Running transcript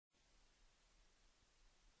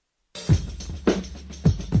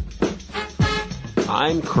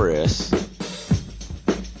I'm Chris.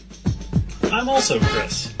 I'm also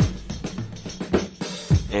Chris.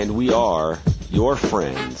 And we are your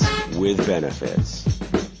friends with benefits.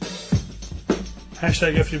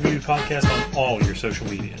 Hashtag FWB Podcast on all your social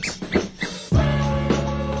medias.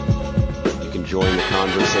 You can join the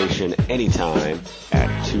conversation anytime at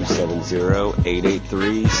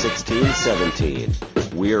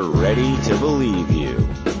 270-883-1617. We're ready to believe you.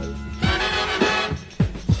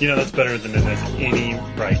 You know, that's better than it has any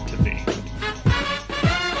right to be.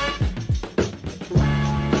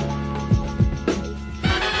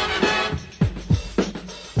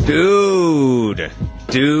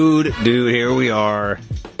 Dude, here we are.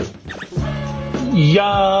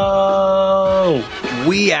 Yo!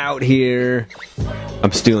 We out here.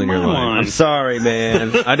 I'm stealing your line. I'm sorry,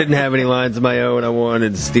 man. I didn't have any lines of my own. I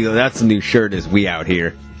wanted to steal. That's the new shirt, is we out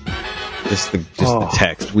here. Just the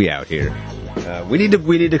text, we out here. We need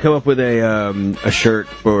to come up with a shirt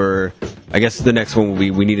for, I guess the next one will be,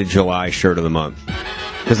 we need a July shirt of the month.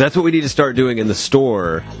 Because that's what we need to start doing in the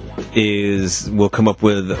store, is we'll come up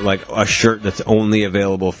with like a shirt that's only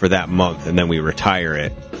available for that month, and then we retire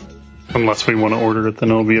it. Unless we want to order it,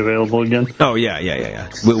 then it'll be available again. Oh, yeah.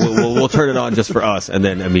 We'll turn it on just for us, and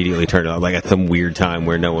then immediately turn it on, like at some weird time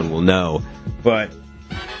where no one will know. But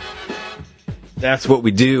that's what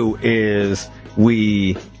we do, is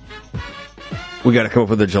we got to come up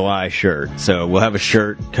with a July shirt. So we'll have a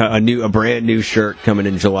shirt, a brand new shirt coming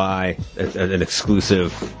in July, an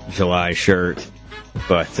exclusive July shirt.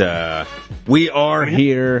 But we are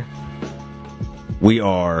here. We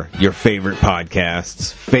are your favorite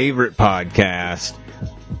podcast,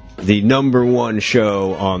 the number one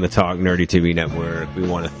show on the Talk Nerdy TV network. We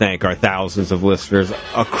want to thank our thousands of listeners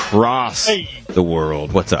across the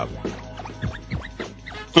world. What's up?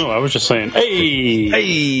 Oh, I was just saying,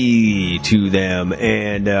 hey to them.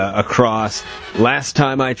 And across, last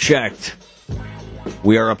time I checked,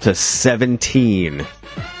 we are up to 17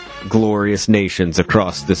 glorious nations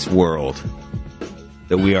across this world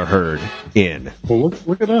that we are heard in. Well,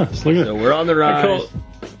 look at us. So we're on the rise.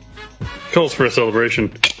 Calls for a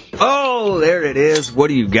celebration. Oh, there it is. What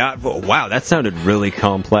do you got? Wow, that sounded really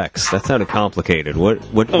complex. That sounded complicated. What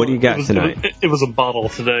do you got tonight? It was a bottle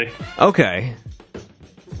today. Okay.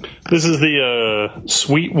 This is the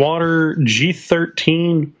Sweetwater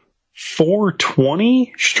G13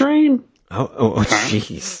 420 strain. Oh,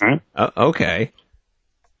 jeez. Okay. It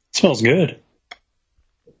smells good.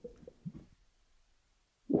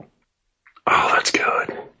 Oh, that's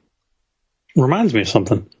good. Reminds me of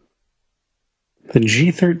something. The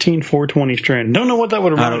G13 420 strain. Don't know what that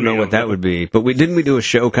would remind me of. I don't know what that would be, but didn't we do a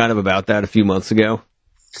show kind of about that a few months ago?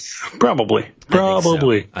 Probably.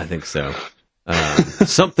 I think so.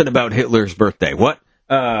 Something about Hitler's birthday. What?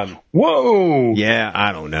 Whoa! Yeah,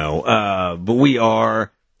 I don't know. But we are,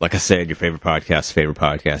 like I said, your favorite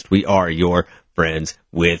podcast. We are your friends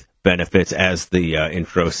with benefits. As the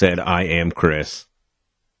intro said, I am Chris.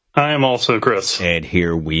 I am also Chris. And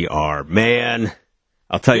here we are. Man,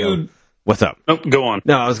 I'll tell you. What's up? Oh, go on.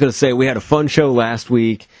 No, I was going to say we had a fun show last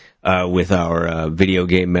week with our video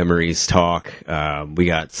game memories talk. We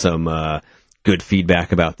got some good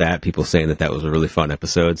feedback about that. People saying that was a really fun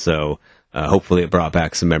episode. So hopefully it brought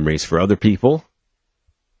back some memories for other people.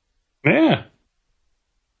 Yeah.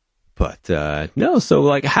 But no, so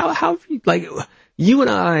like how like you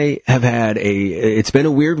and I have had it's been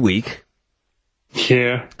a weird week.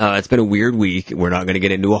 Yeah. It's been a weird week. We're not going to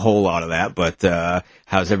get into a whole lot of that, but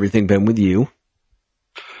how's everything been with you?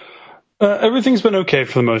 Everything's been okay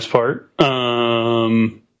for the most part.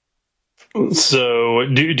 So,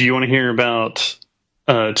 do you want to hear about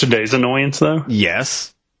today's annoyance, though?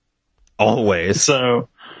 Yes. Always. So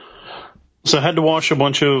I had to wash a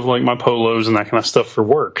bunch of like my polos and that kind of stuff for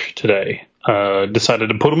work today. Decided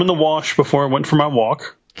to put them in the wash before I went for my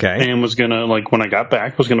walk. Okay. And was going to, like, when I got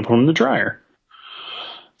back, was going to put them in the dryer.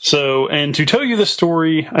 So, and to tell you the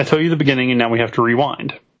story, I tell you the beginning, and now we have to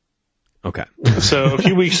rewind. Okay. So, a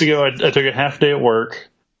few weeks ago, I took a half day at work,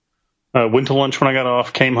 went to lunch when I got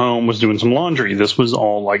off, came home, was doing some laundry. This was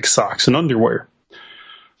all, like, socks and underwear.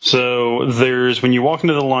 So, when you walk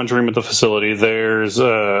into the laundry room at the facility, there's,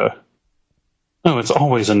 it's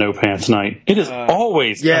always a no pants night. It is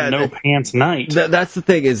always a no pants night. That's the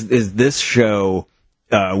thing, is this show...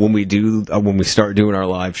 when we start doing our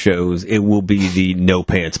live shows, it will be the No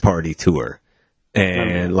Pants Party tour.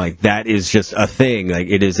 And like that is just a thing. Like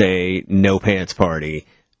it is a no pants party.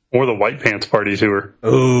 Or the white pants party tour.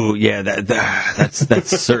 Oh yeah, that's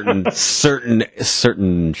certain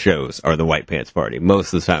shows are the white pants party.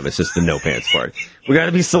 Most of the time, it's just the no pants party. We got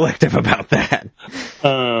to be selective about that.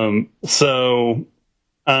 So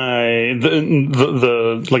Like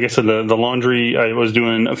I said, the laundry I was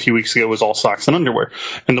doing a few weeks ago was all socks and underwear.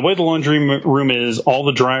 And the way the laundry room is, all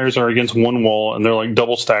the dryers are against one wall, and they're like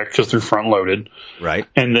double stacked because they're front loaded. Right.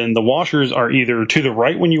 And then the washers are either to the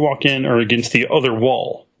right when you walk in or against the other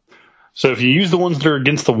wall. So if you use the ones that are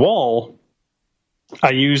against the wall,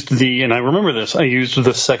 I used and I remember this, I used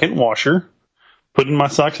the second washer, put in my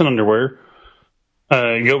socks and underwear,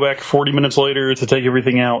 go back 40 minutes later to take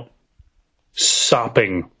everything out,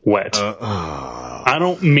 sopping wet. I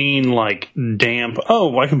don't mean like damp,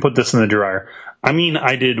 oh, I can put this in the dryer. I mean,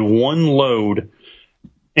 I did one load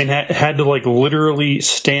and had to like literally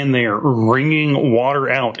stand there wringing water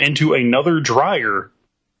out into another dryer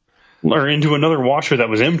or into another washer that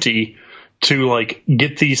was empty to like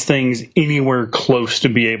get these things anywhere close to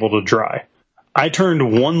be able to dry. I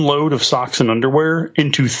turned one load of socks and underwear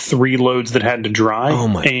into 3 loads that had to dry. Oh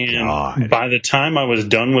my God. By the time I was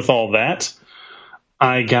done with all that,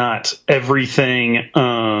 I got everything,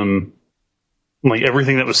 like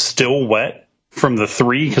everything that was still wet from the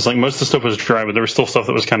 3, because like most of the stuff was dry, but there was still stuff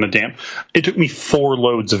that was kind of damp. It took me 4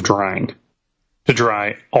 loads of drying to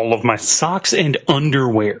dry all of my socks and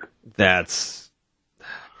underwear. That's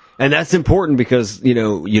important because, you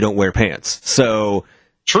don't wear pants. So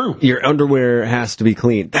true, your underwear has to be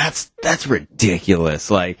clean. That's ridiculous.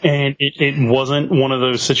 Like, and it wasn't one of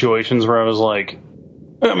those situations where I was like,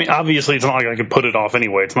 I mean, obviously it's not like I could put it off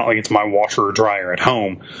anyway. It's not like it's my washer or dryer at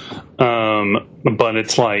home. But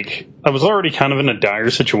it's like I was already kind of in a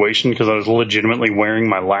dire situation because I was legitimately wearing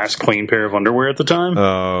my last clean pair of underwear at the time.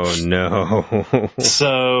 Oh, no.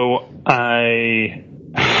 So I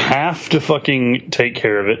have to fucking take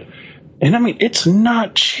care of it. And I mean, it's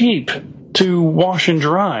not cheap to wash and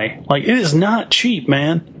dry. Like, it is not cheap,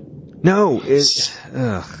 man. No, it's...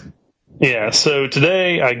 Ugh. Yeah, so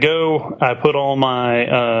today I put all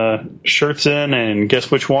my shirts in, and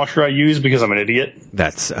guess which washer I use because I'm an idiot?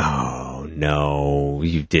 Oh, no,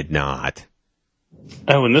 you did not.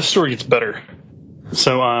 Oh, and this story gets better.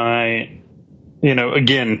 So I,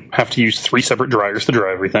 again, have to use 3 separate dryers to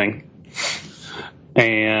dry everything.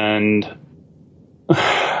 And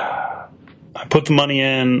I put the money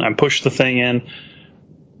in, I push the thing in,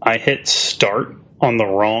 I hit start on the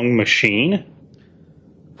wrong machine.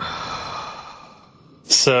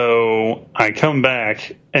 So I come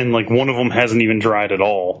back and like one of them hasn't even dried at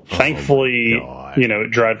all. Thankfully,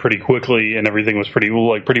 it dried pretty quickly and everything was pretty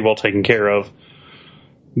well taken care of.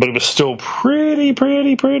 But it was still pretty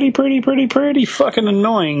fucking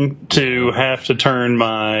annoying to have to turn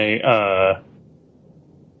my,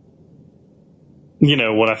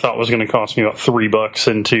 what I thought was going to cost me about $3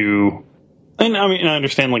 into. And I mean, I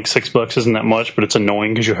understand like $6 isn't that much, but it's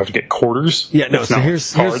annoying because you have to get quarters. Yeah, no. So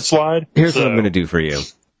here's what I'm going to do for you.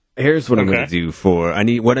 Here's what I'm going to do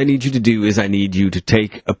what I need you to do is I need you to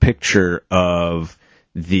take a picture of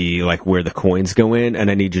the like where the coins go in,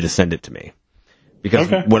 and I need you to send it to me.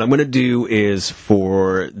 Because what I'm going to do is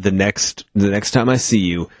for the next time I see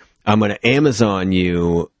you, I'm going to Amazon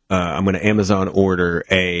order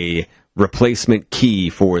a replacement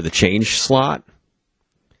key for the change slot.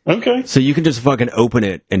 Okay. So you can just fucking open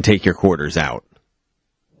it and take your quarters out.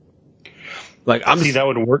 Like that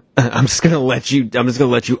would work. I'm just gonna let you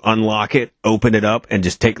unlock it, open it up, and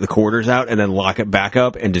just take the quarters out, and then lock it back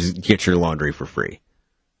up, and just get your laundry for free.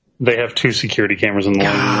 They have 2 security cameras in the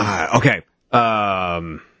laundry. Okay.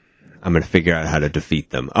 I'm gonna figure out how to defeat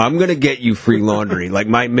them. I'm gonna get you free laundry. Like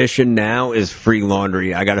my mission now is free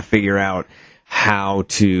laundry. I got to figure out how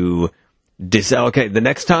to okay. The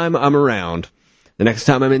next time I'm around. The next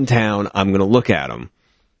time I'm in town, I'm going to look at them,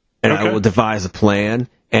 and I will devise a plan,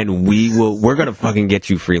 and we're going to fucking get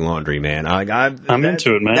you free laundry, man. I'm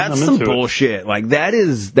into it, man. That's some bullshit. Like, that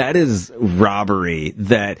is robbery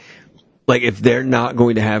that, like, if they're not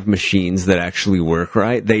going to have machines that actually work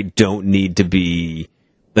right, they don't need to be,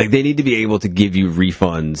 like, they need to be able to give you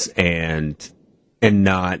refunds and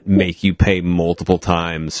not make you pay multiple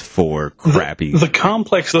times for crappy. The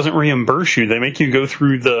complex doesn't reimburse you. They make you go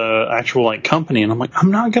through the actual like company, and I'm like,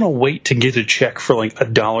 I'm not going to wait to get a check for like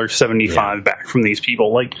 $1.75 back from these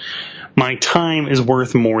people. Like, my time is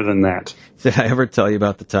worth more than that. Did I ever tell you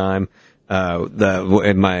about the time,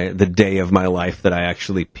 the day of my life that I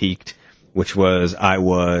actually peaked, which was it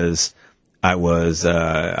was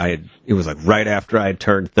like right after I had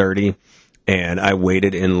turned 30, and I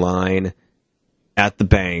waited in line at the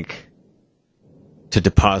bank to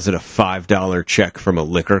deposit a $5 check from a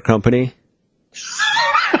liquor company.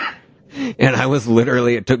 And I was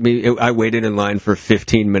literally, I waited in line for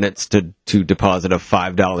 15 minutes to deposit a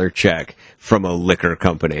 $5 check from a liquor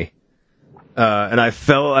company. And I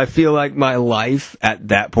feel like my life at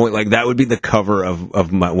that point, like that would be the cover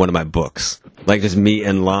of one of my books, like just me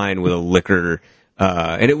in line with a liquor,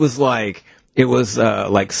 and it was like some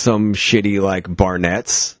shitty like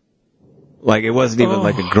Barnett's. Like it wasn't even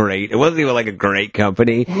like a great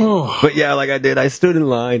company. But yeah, like I stood in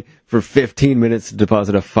line for 15 minutes to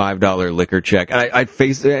deposit a $5 liquor check. And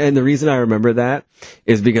and the reason I remember that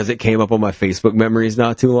is because it came up on my Facebook memories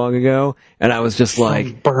not too long ago. And I was just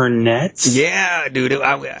like, Burnett's? Yeah, dude,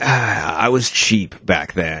 I was cheap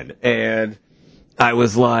back then. And I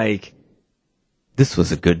was like, this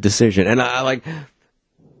was a good decision. And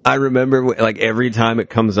I remember like every time it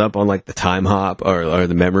comes up on like the time hop or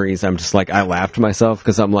the memories, I'm just like, I laugh to myself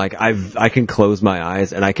because I'm like, I can close my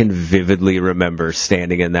eyes and I can vividly remember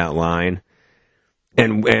standing in that line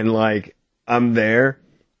and like I'm there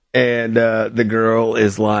and the girl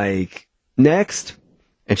is like, next.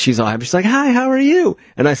 And she's all happy. She's like, hi, how are you?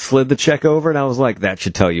 And I slid the check over and I was like, that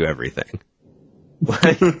should tell you everything.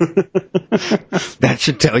 That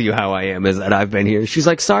should tell you how I am, is that I've been here. She's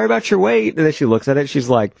like, sorry about your wait. And then she looks at it. She's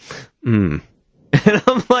like, And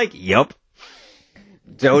I'm like, yup.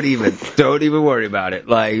 Don't even worry about it.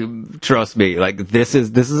 Like, trust me. Like, this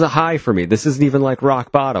is a high for me. This isn't even like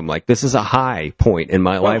rock bottom. Like, this is a high point in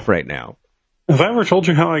my life right now. Have I ever told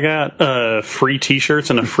you how I got free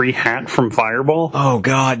T-shirts and a free hat from Fireball? Oh,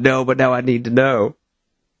 God, no. But now I need to know.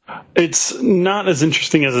 It's not as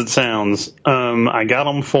interesting as it sounds. I got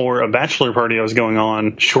them for a bachelor party I was going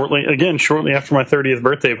on shortly after my 30th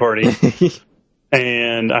birthday party.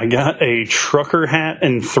 And I got a trucker hat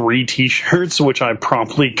and 3 T-shirts, which I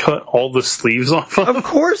promptly cut all the sleeves off of. Of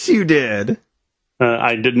course you did.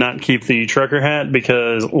 I did not keep the trucker hat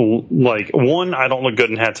because, like, 1, I don't look good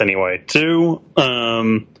in hats anyway. 2,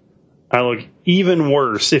 I look even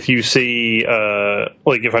worse if you see,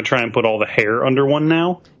 like, if I try and put all the hair under one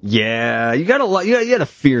now. Yeah, you got a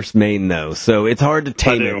fierce mane, though, so it's hard to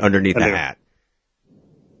tame it underneath the hat.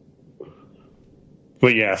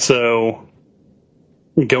 But yeah, so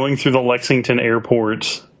going through the Lexington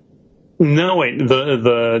airport. No, wait,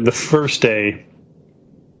 the first day,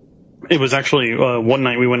 it was actually one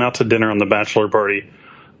night we went out to dinner on the bachelor party.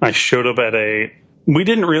 I showed up we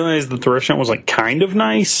didn't realize that the restaurant was, like, kind of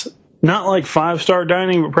nice. Not like 5-star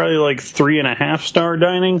dining, but probably like 3.5-star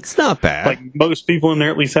dining. It's not bad. Like most people in there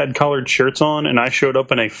at least had collared shirts on, and I showed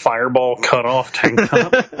up in a Fireball cut-off tank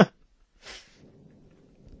top.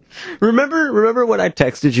 Remember when I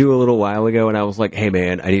texted you a little while ago and I was like, hey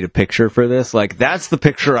man, I need a picture for this? Like, that's the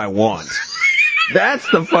picture I want. That's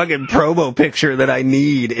the fucking promo picture that I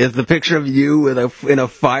need, is the picture of you in a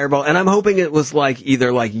Fireball. And I'm hoping it was like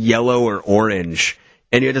either like yellow or orange.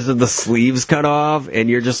 And you just have the sleeves cut off, and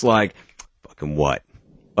you're just like, fucking what?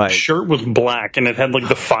 Like, shirt was black, and it had like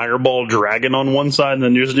the Fireball dragon on one side, and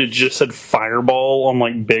then it just said Fireball on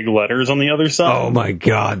like big letters on the other side. Oh my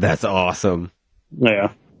god, that's awesome.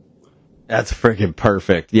 Yeah. That's freaking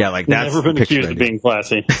perfect. Yeah, like that's never been accused of being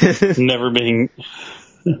classy. Never been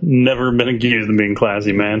accused of being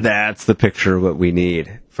classy, man. That's the picture of what we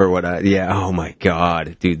need for what oh my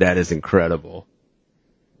god, dude, that is incredible.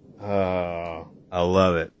 Oh, I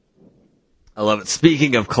love it. I love it.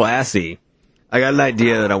 Speaking of classy, I got an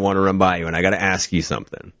idea that I want to run by you, and I got to ask you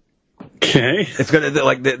something. Okay. It's gonna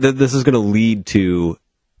this is gonna lead to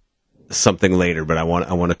something later, but I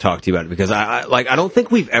want to talk to you about it because I don't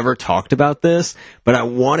think we've ever talked about this, but I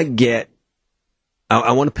want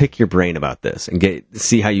to pick your brain about this and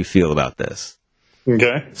see how you feel about this.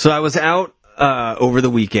 Okay. So I was out over the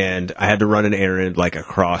weekend. I had to run an errand like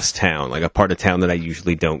across town, like a part of town that I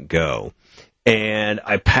usually don't go. And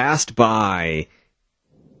I passed by,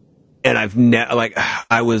 and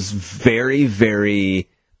I was very, very,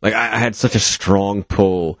 like, I had such a strong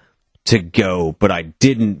pull to go, but I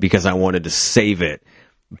didn't because I wanted to save it.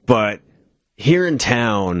 But here in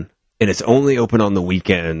town, and it's only open on the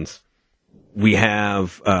weekends, we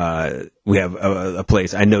have a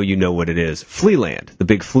place, I know you know what it is, Flealand, the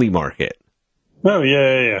big flea market. Oh,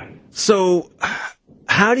 yeah. So,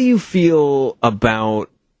 how do you feel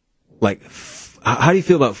about, like, how do you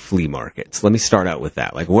feel about flea markets? Let me start out with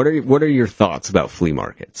that. Like, what are your thoughts about flea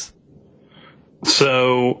markets?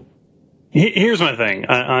 So, here's my thing.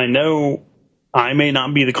 I know I may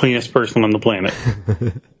not be the cleanest person on the planet.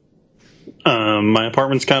 My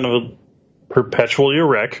apartment's kind of perpetually a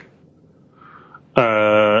wreck.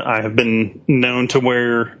 I have been known to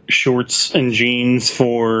wear shorts and jeans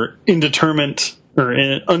for undetermined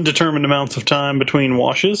amounts of time between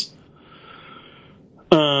washes.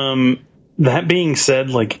 That being said,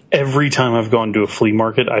 like, every time I've gone to a flea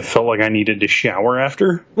market, I felt like I needed to shower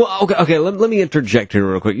after. Well, okay. Let me interject here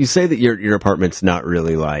real quick. You say that your apartment's not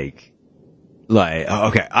really like Like,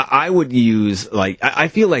 okay, I would use, like, I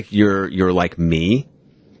feel like you're like me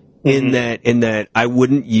in that I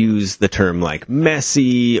wouldn't use the term like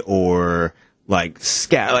messy or like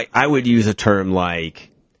like I would use a term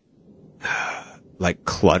like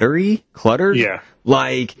cluttered. Yeah.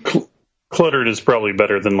 Like, cluttered is probably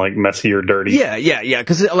better than like messy or dirty. Yeah.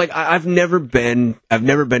 Because like I've never been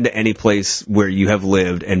to any place where you have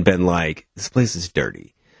lived and been like, this place is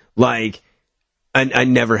dirty. Like, I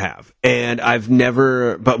never have, and I've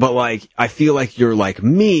never. But like, I feel like you're like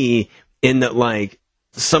me in that. Like,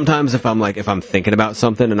 sometimes if I'm thinking about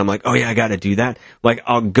something and I'm like, oh yeah, I got to do that. Like,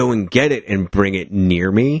 I'll go and get it and bring it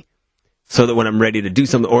near me, so that when I'm ready to do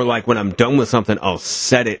something, or like when I'm done with something, I'll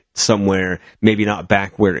set it somewhere, maybe not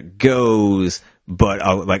back where it goes, but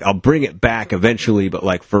I'll bring it back eventually. But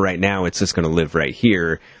like for right now, it's just going to live right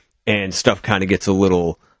here, and stuff kind of gets a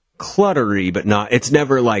little cluttery, but it's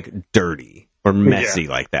never like dirty or messy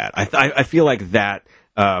like that. I feel like that.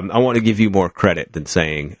 I want to give you more credit than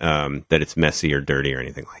saying that it's messy or dirty or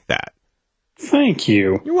anything like that. Thank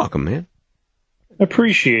you. You're welcome, man.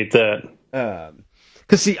 Appreciate that.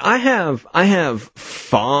 Because see, I have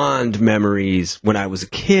fond memories when I was a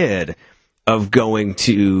kid of going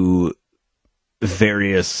to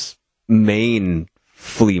various Maine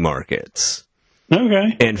flea markets.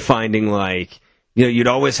 Okay. And finding like, you'd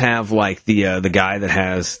always have like the guy that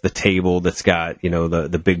has the table that's got,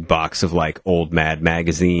 the big box of like old Mad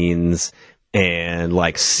magazines and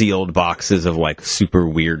like sealed boxes of like super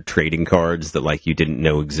weird trading cards that like you didn't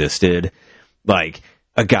know existed. Like,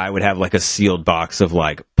 a guy would have like a sealed box of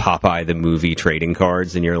like Popeye the movie trading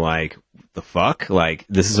cards, and you're like, the fuck? Like,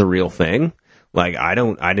 this is a real thing? Like, I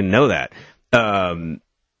didn't know that. And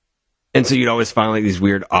so you'd always find like these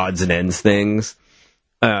weird odds and ends things.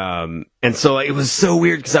 And so it was so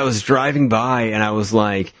weird because I was driving by and I was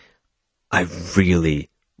like, I really,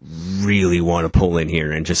 really want to pull in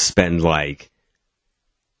here and just spend like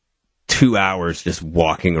 2 hours just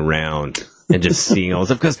walking around and just seeing all this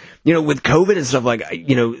stuff. Because, with COVID and stuff,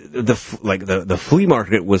 like, the flea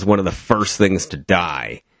market was one of the first things to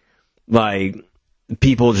die. Like,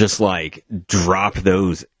 people just like drop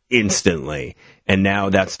those instantly. And now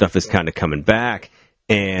that stuff is kind of coming back.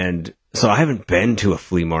 And so I haven't been to a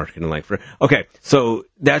flea market in like okay, so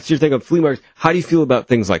that's your thing of flea markets. How do you feel about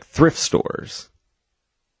things like thrift stores?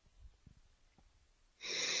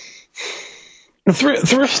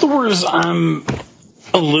 Thrift stores, I'm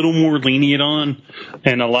a little more lenient on,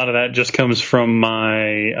 and a lot of that just comes from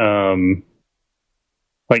my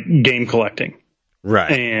like game collecting,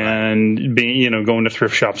 right? And being going to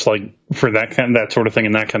thrift shops like for that sort of thing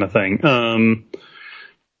and that kind of thing.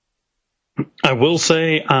 I will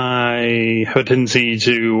say I have a tendency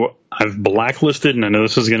I've blacklisted, and I know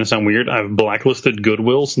this is going to sound weird, I've blacklisted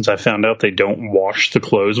Goodwill since I found out they don't wash the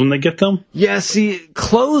clothes when they get them. Yeah, see,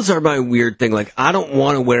 clothes are my weird thing. Like, I don't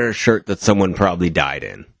want to wear a shirt that someone probably died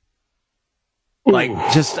in. Like,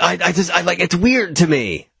 I like, it's weird to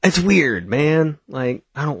me. It's weird, man. Like,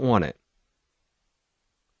 I don't want it.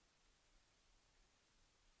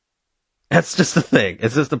 That's just the thing.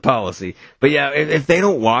 It's just a policy. But yeah, if they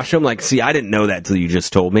don't wash them, like, see, I didn't know that till you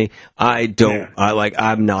just told me. I'm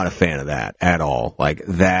not a fan of that at all. Like,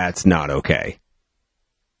 that's not okay.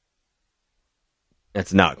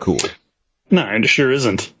 That's not cool. No, it sure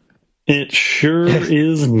isn't. It sure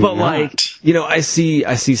is but not. Like, I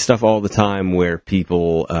see stuff all the time where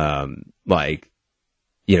people,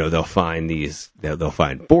 they'll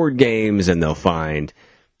find board games and they'll find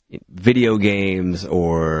video games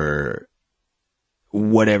or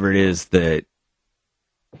whatever it is that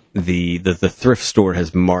the thrift store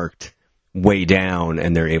has marked way down,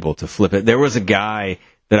 and they're able to flip it. There was a guy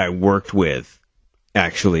that I worked with,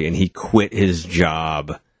 actually, and he quit his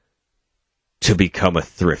job to become a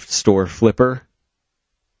thrift store flipper.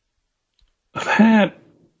 That's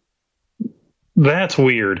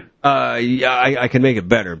weird. Yeah, I can make it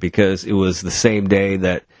better because it was the same day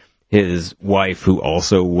that his wife, who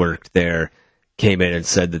also worked there, came in and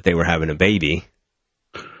said that they were having a baby.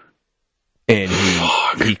 And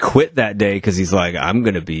he quit that day because he's like, I'm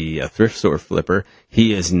going to be a thrift store flipper.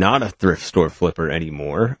 He is not a thrift store flipper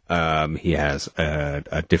anymore. He has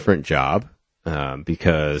a different job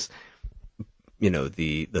because,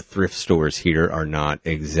 the thrift stores here are not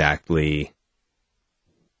exactly...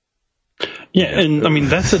 Yeah, and I mean,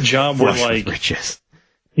 that's a job where, like, riches.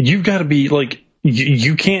 You've got to be, like,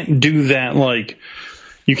 you can't do that, like,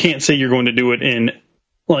 you can't say you're going to do it in,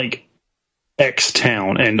 like, X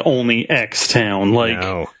town and only X town. Like,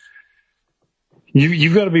 no.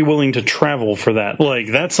 You've got to be willing to travel for that.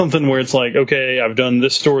 Like, that's something where it's like, okay, I've done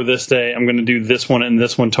this store this day, I'm going to do this one and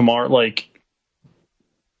this one tomorrow. Like,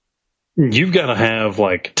 you've got to have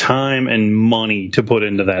like time and money to put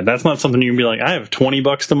into that. That's not something you can be like, I have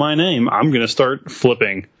 $20 to my name, I'm going to start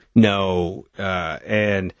flipping. No,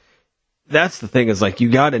 and that's the thing is like you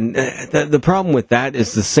got to. The problem with that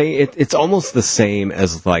is the same. It's almost the same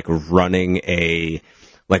as like running a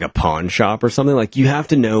pawn shop or something. Like you have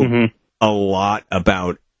to know a lot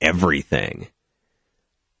about everything.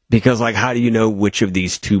 Because, like, how do you know which of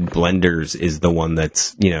these two blenders is the one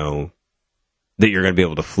that's, that you're going to be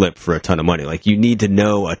able to flip for a ton of money? Like, you need to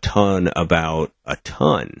know a ton about a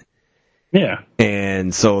ton. Yeah.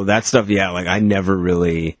 And so that stuff, yeah, like, I never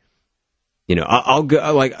really, I'll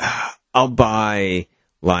go, like, I'll buy,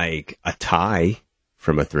 like, a tie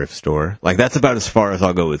from a thrift store. Like, that's about as far as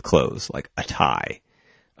I'll go with clothes, like, a tie.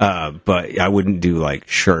 But I wouldn't do, like,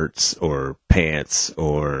 shirts or pants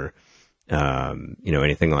or...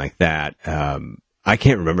 anything like that. I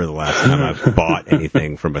can't remember the last time I've bought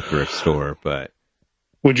anything from a thrift store, but...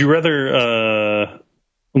 Would you rather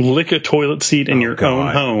lick a toilet seat in your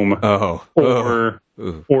own home or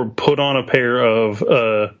put on a pair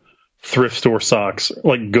of thrift store socks,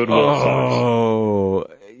 like Goodwill socks? Oh,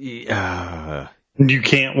 yeah. You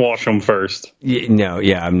can't wash them first.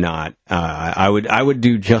 I'm not. I would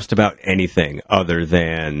do just about anything other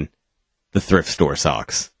than the thrift store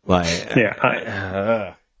socks. Like,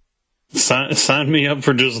 yeah, sign me up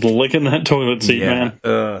for just licking that toilet seat, man.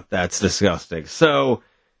 That's disgusting. So,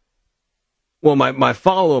 well, my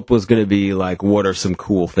follow-up was going to be, like, what are some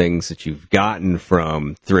cool things that you've gotten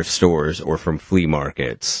from thrift stores or from flea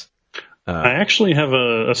markets? I actually have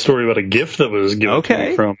a story about a gift that was given to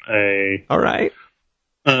me from a... All right.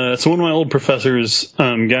 So one of my old professors,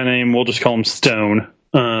 guy named, we'll just call him Stone,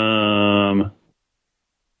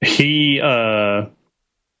 he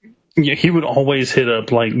would always hit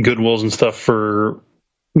up like Goodwills and stuff for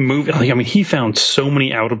movie. Like, I mean, he found so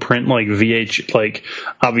many out of print, like like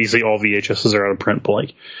obviously all VHSs are out of print, but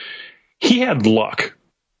like he had luck.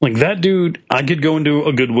 Like that dude, I could go into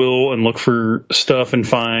a Goodwill and look for stuff and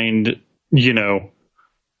find,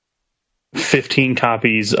 15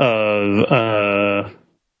 copies of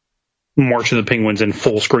March of the Penguins in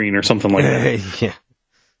full screen or something like that. Yeah.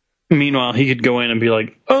 Meanwhile, he could go in and be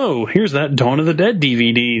like, oh, here's that Dawn of the Dead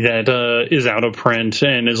DVD that is out of print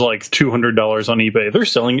and is like $200 on eBay. They're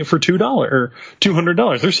selling it for $2 or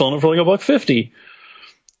 $200. They're selling it for like $150.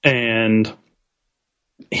 And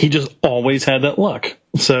he just always had that luck.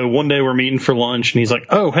 So one day we're meeting for lunch and he's like,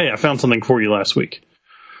 oh, hey, I found something for you last week.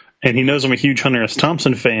 And he knows I'm a huge Hunter S.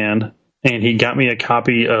 Thompson fan. And he got me a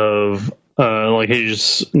copy of like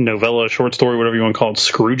his novella, short story, whatever you want to call it,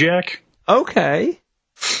 Screwjack. Okay.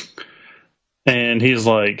 And he's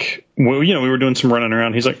like, well, we were doing some running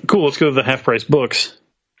around. He's like, cool, let's go to the Half Price Books.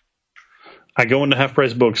 I go into Half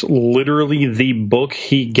Price Books. Literally the book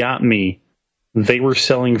he got me, they were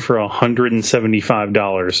selling for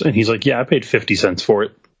 $175. And he's like, yeah, I paid 50 cents for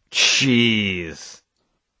it. Jeez.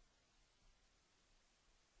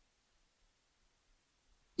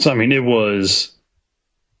 So, I mean, it was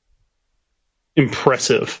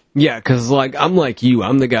impressive. Yeah, because, like, I'm like you.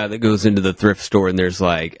 I'm the guy that goes into the thrift store and there's,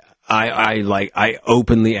 like... I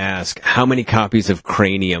openly ask, how many copies of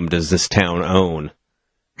Cranium does this town own?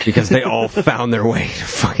 Because they all found their way to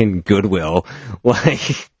fucking Goodwill.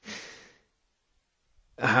 Like,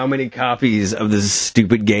 how many copies of this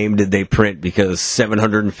stupid game did they print? Because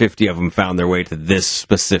 750 of them found their way to this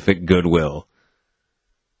specific Goodwill.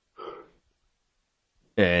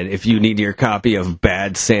 And if you need your copy of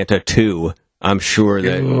Bad Santa 2, I'm sure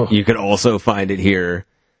that you could also find it here.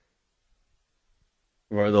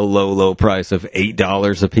 For the low price of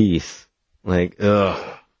 $8 a piece. Like,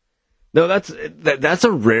 ugh. No, that's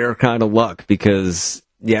a rare kind of luck because,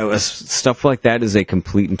 yeah, stuff like that is a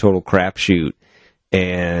complete and total crapshoot.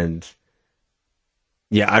 And,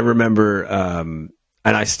 yeah, I remember, and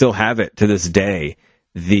I still have it to this day,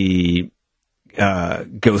 the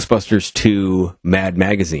Ghostbusters 2 Mad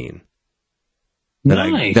Magazine that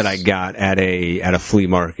I got at a flea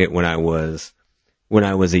market when I was a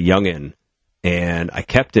youngin'. And I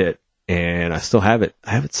kept it, and I still have it.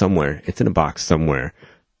 I have it somewhere. It's in a box somewhere.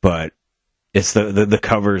 But it's the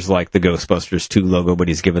cover's like the Ghostbusters 2 logo, but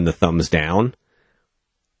he's given the thumbs down.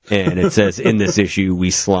 And it says, in this issue,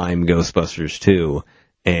 we slime Ghostbusters 2.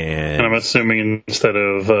 And I'm assuming instead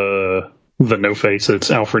of the no face,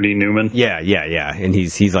 it's Alfred E. Newman. Yeah. And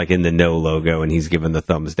he's like in the no logo, and he's given the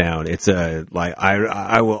thumbs down. It's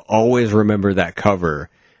I will always remember that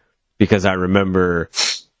cover because I remember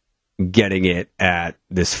getting it at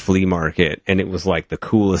this flea market, and it was like the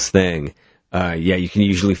coolest thing. You can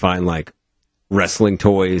usually find like wrestling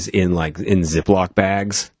toys in Ziploc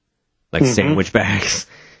bags, like sandwich bags,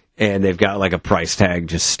 and they've got like a price tag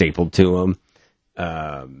just stapled to them.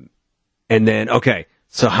 And then, okay,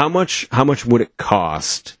 so how much would it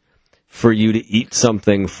cost for you to eat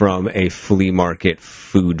something from a flea market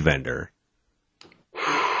food vendor?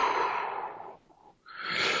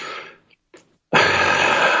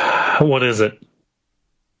 What is it?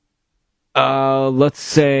 Let's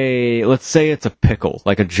say it's a pickle,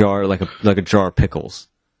 like a jar of pickles.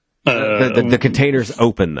 The container's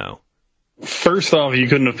open though. First off, you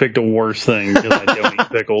couldn't have picked a worse thing because I don't eat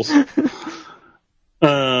pickles.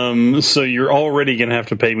 So you're already gonna have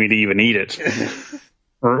to pay me to even eat it.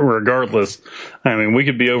 Regardless, I mean, we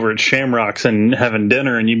could be over at Shamrocks and having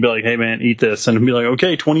dinner, and you'd be like, "Hey, man, eat this," and I'd be like,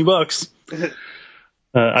 "Okay, $20."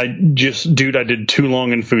 I did too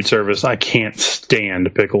long in food service. I can't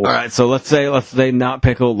stand pickles. All right, so let's say not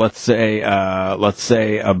pickle. Let's say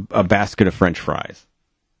a basket of French fries.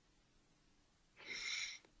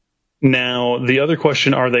 Now, the other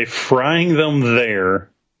question, are they frying them there,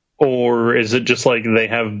 or is it just like they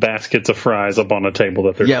have baskets of fries up on a table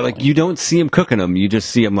that they're Yeah, selling? like you don't see them cooking them. You just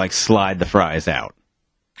see them like slide the fries out.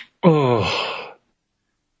 Oh.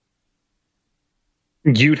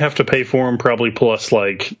 You'd have to pay for them probably plus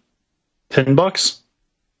like $10.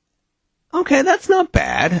 Okay, that's not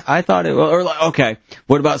bad. I thought it. Or like, okay,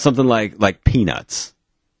 what about something like peanuts?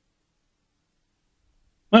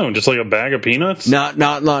 Oh, just like a bag of peanuts? Not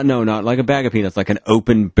like a bag of peanuts, like an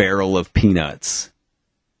open barrel of peanuts.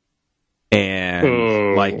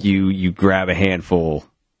 And like you grab a handful.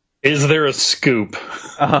 Is there a scoop?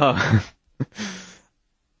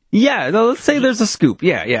 Yeah, no, let's say there's a scoop.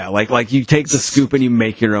 Yeah, like you take the scoop and you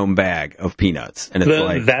make your own bag of peanuts, and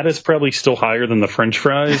it's that is probably still higher than the French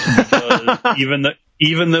fries. Because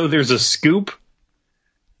even though there's a scoop,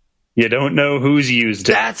 you don't know who's used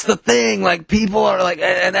it. That's the thing. Like people are like,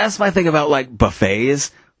 and that's my thing about like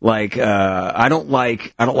buffets. Like I don't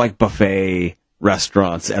like buffet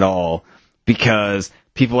restaurants at all because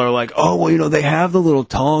people are like, oh, well, they have the little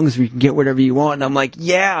tongs where you can get whatever you want. And I'm like,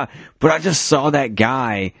 yeah, but I just saw that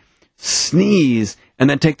guy sneeze and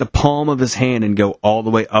then take the palm of his hand and go all the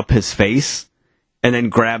way up his face and then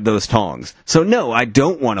grab those tongs. So, no, I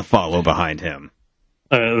don't want to follow behind him.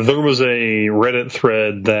 There was a Reddit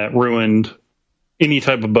thread that ruined any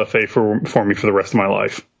type of buffet for me for the rest of my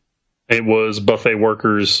life. It was buffet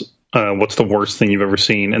workers, what's the worst thing you've ever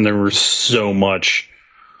seen? And there was so much.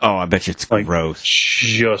 Oh, I bet you it's gross.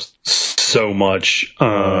 Just so much.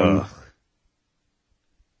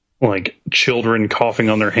 Like children coughing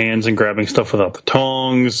on their hands and grabbing stuff without the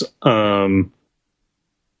tongs. There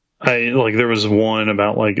was one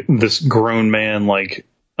about like this grown man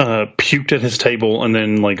puked at his table and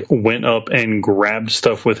then like went up and grabbed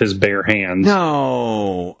stuff with his bare hands.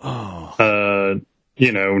 No. Oh.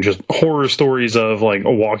 Just horror stories of like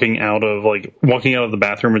walking out of the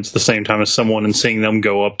bathroom at the same time as someone and seeing them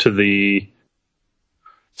go up to the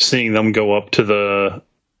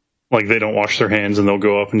like they don't wash their hands and they'll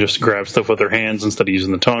go up and just grab stuff with their hands instead of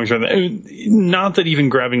using the tongs. Not that even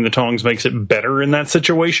grabbing the tongs makes it better in that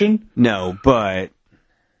situation. No, but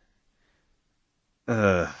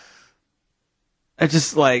I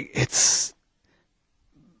just like it's.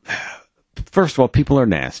 First of all, people are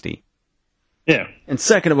nasty. Yeah. And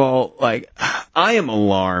second of all, like, I am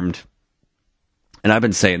alarmed, and I've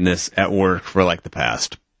been saying this at work for like the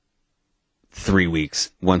past 3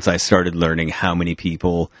 weeks, once I started learning how many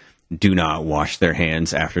people do not wash their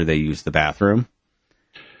hands after they use the bathroom.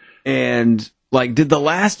 And, like, did the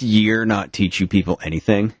last year not teach you people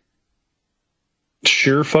anything?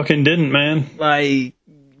 Sure fucking didn't, man. Like,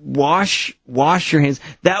 wash your hands.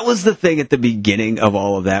 That was the thing at the beginning of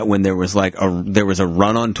all of that, when there was like a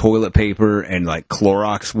run on toilet paper and like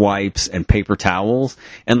Clorox wipes and paper towels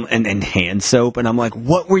and hand soap, and I'm like,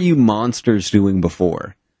 what were you monsters doing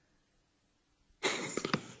before?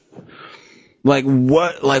 Like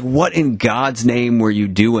what in God's name were you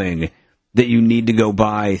doing that you need to go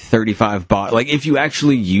buy 35 bottles? Like, if you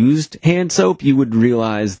actually used hand soap, you would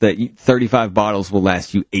realize that 35 bottles will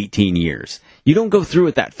last you 18 years. You don't go through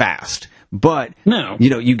it that fast, but no.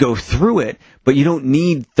 You go through it, but you don't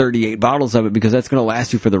need 38 bottles of it because that's going to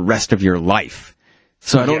last you for the rest of your life.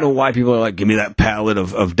 So I don't know why people are like, give me that pallet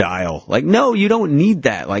of Dial. Like, no, you don't need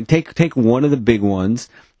that. Like, take one of the big ones,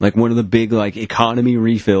 like one of the big like economy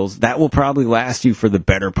refills. That will probably last you for the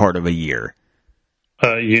better part of a year.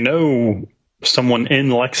 Someone in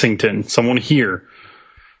Lexington, someone here,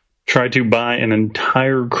 tried to buy an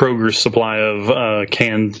entire Kroger supply of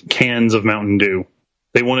cans of Mountain Dew.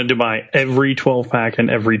 They wanted to buy every 12-pack and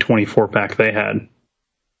every 24-pack they had.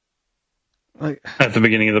 at the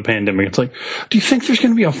beginning of the pandemic. It's like, do you think there's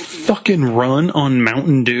going to be a fucking run on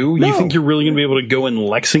Mountain Dew? No. You think you're really going to be able to go in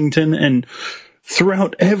Lexington and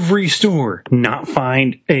throughout every store not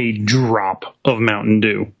find a drop of Mountain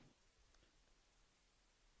Dew?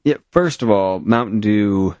 Yeah, first of all, Mountain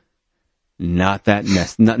Dew, not that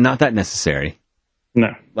necessary.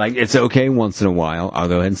 No. Like, it's okay once in a while. I'll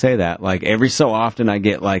go ahead and say that. Like, every so often I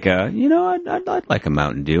get like I'd like a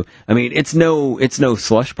Mountain Dew. I mean, it's no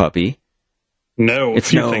slush puppy. No,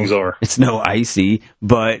 things are. It's no icy,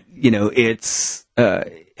 but, it's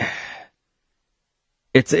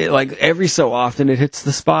like every so often it hits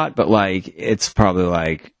the spot, but like, it's probably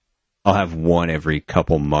like, I'll have one every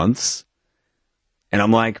couple months. And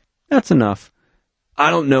I'm like, that's enough.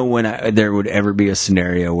 I don't know when there would ever be a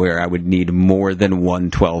scenario where I would need more than one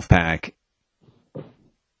 12-pack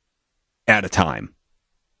at a time.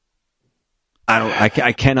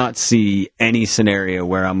 I cannot see any scenario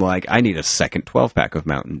where I'm like, I need a second 12-pack of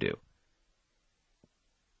Mountain Dew.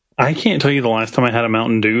 I can't tell you the last time I had a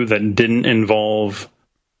Mountain Dew that didn't involve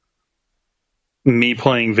me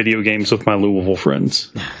playing video games with my Louisville friends.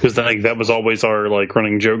 Because that was always our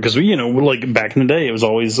running joke. Because we, back in the day, it was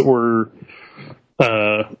always we're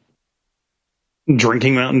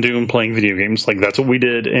drinking Mountain Dew and playing video games. Like, that's what we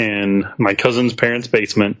did in my cousin's parents'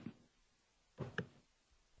 basement.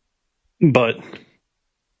 But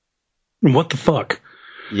what the fuck?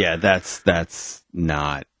 Yeah, that's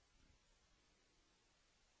not.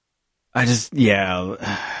 Because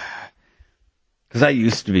I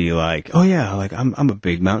used to be like, oh yeah, like I'm a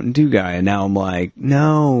big Mountain Dew guy, and now I'm like,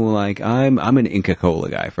 no, like I'm an Inca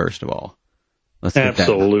Kola guy. First of all, let's get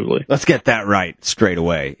that right straight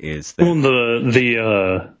away.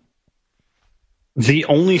 The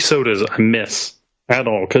only sodas I miss at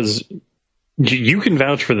all, because you can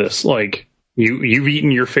vouch for this. Like, you've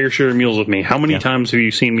eaten your fair share of meals with me. How many times have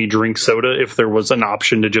you seen me drink soda if there was an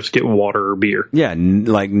option to just get water or beer? Yeah,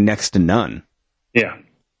 like next to none. Yeah.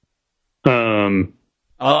 I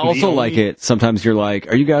also like it. Sometimes you're like,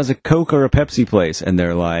 are you guys a Coke or a Pepsi place? And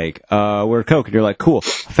they're like, we're a Coke. And you're like, cool,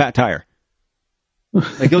 fat tire.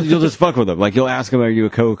 Like, you'll just fuck with them. Like, you'll ask them, are you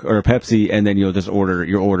a Coke or a Pepsi? And then you'll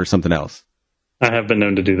order something else. I have been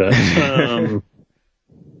known to do that.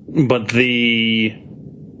 But the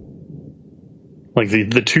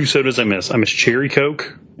two sodas I miss Cherry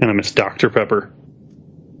Coke and I miss Dr. Pepper.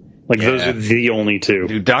 Those are the only two.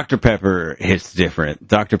 Dude, Dr. Pepper hits different.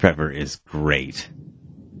 Dr. Pepper is great.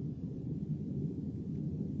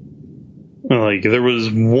 There was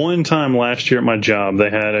one time last year at my job, they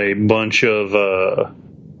had a bunch of,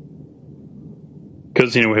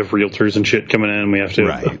 because, we have realtors and shit coming in, we have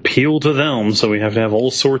to appeal to them, so we have to have all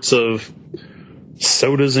sorts of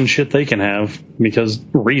sodas and shit they can have, because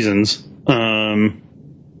reasons.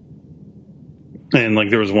 And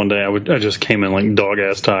there was one day I just came in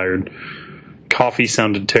dog-ass tired. Coffee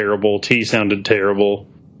sounded terrible. Tea sounded terrible.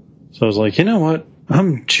 So I was like, you know what?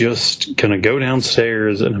 I'm just going to go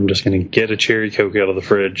downstairs and I'm just going to get a Cherry Coke out of the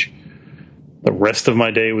fridge. The rest of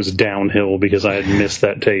my day was downhill because I had missed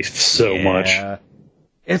that taste so much.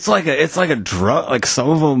 It's like a drug. Like, some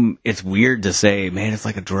of them, it's weird to say, man, it's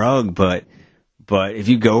like a drug, but if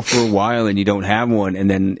you go for a while and you don't have one, and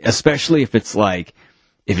then especially if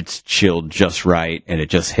it's chilled just right and it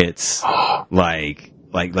just hits like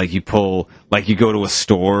you pull, like you go to a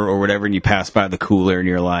store or whatever and you pass by the cooler and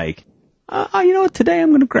you're like, you know what, today I'm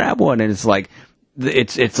going to grab one. And it's like,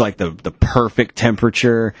 it's like the perfect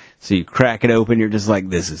temperature. So you crack it open. You're just like,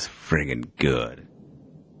 this is friggin' good.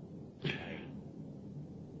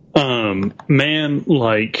 Man,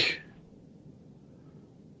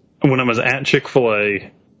 when I was at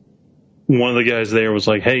Chick-fil-A, one of the guys there was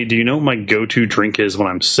like, hey, do you know what my go-to drink is when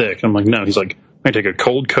I'm sick? I'm like, no. He's like, I take a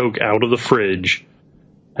cold Coke out of the fridge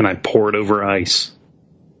and I pour it over ice.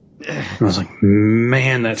 And I was like,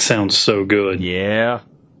 man, that sounds so good. Yeah.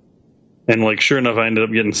 And sure enough, I ended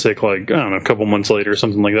up getting sick I don't know, a couple months later or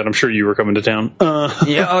something like that. I'm sure you were coming to town.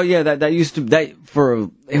 Yeah, oh yeah, that used to, it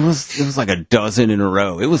was like a dozen in a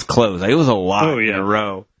row. It was close. It was a lot in a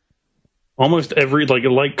row. Almost every,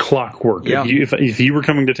 like clockwork. Yeah. If you were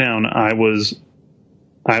coming to town, I was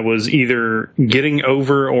either getting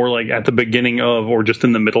over or at the beginning of or just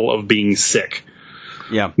in the middle of being sick.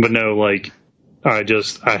 Yeah. But no, I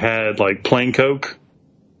had plain Coke,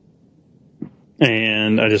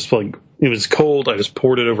 and I just it was cold. I just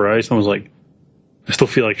poured it over ice and I was like, I still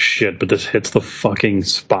feel like shit, but this hits the fucking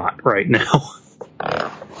spot right now.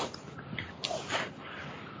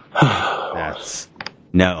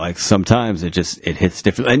 No, sometimes it hits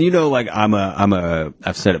different. And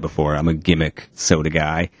I've said it before, I'm a gimmick soda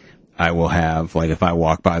guy. I will have, like, if I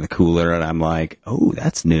walk by the cooler and I'm like, oh,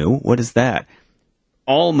 that's new. What is that?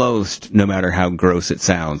 Almost, no matter how gross it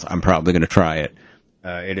sounds, I'm probably going to try it.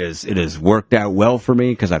 It has worked out well for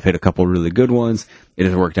me because I've hit a couple really good ones. It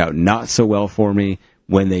has worked out not so well for me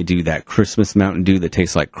when they do that Christmas Mountain Dew that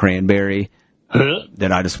tastes like cranberry.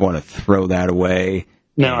 Then I just want to throw that away.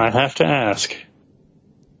 Now, I have to ask,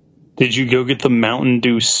 did you go get the Mountain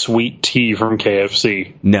Dew sweet tea from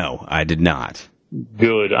KFC? No, I did not.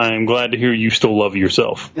 Good. I am glad to hear you still love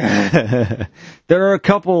yourself. There are a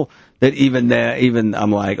couple that even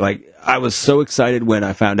I'm like I was so excited when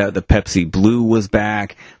I found out the Pepsi Blue was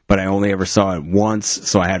back, but I only ever saw it once,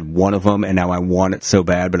 so I had one of them, and now I want it so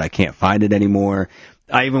bad, but I can't find it anymore.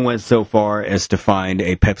 I even went so far as to find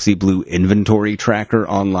a Pepsi Blue inventory tracker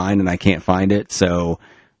online, and I can't find it, so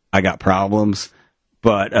I got problems.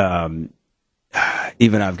 But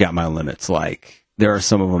even I've got my limits. Like, there are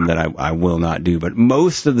some of them that I will not do, but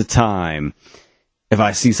most of the time, if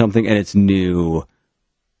I see something and it's new,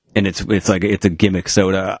 and it's a gimmick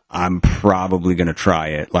soda, I'm probably going to try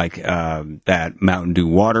it. Like that Mountain Dew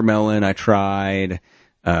Watermelon I tried.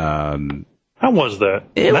 How was that?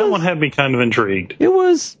 That one had me kind of intrigued. It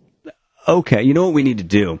was okay. You know what we need to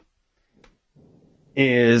do?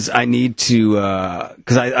 Is I need to,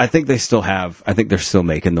 because I think they still have, I think they're still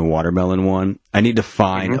making the watermelon one. I need to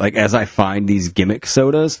find, like, as I find these gimmick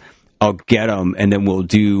sodas, I'll get them, and then we'll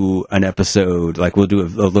do an episode, like, we'll do a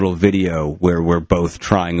little video where we're both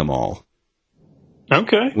trying them all.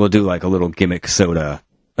 Okay. We'll do, like, a little gimmick soda.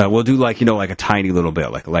 We'll do, like, like a tiny little bit,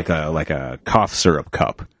 like a cough syrup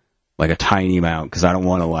cup, like a tiny amount, because I don't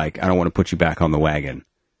want to put you back on the wagon.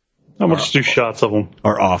 I'm going to do shots of them.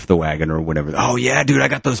 Or off the wagon or whatever. Oh, yeah, dude, I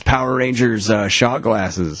got those Power Rangers shot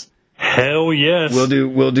glasses. Hell yes.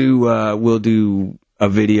 We'll do a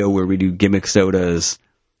video where we do gimmick sodas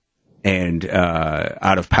and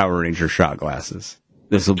out of Power Ranger shot glasses.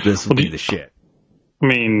 This will be the shit. I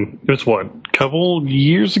mean, it was what, a couple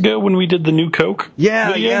years ago when we did the new Coke?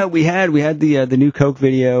 Yeah, video? yeah, we had the new Coke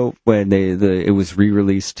video when it was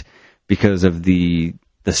re-released because of the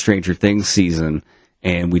Stranger Things season.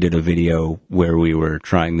 And we did a video where we were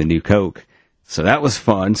trying the new Coke. So that was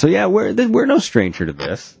fun. So yeah, we're no stranger to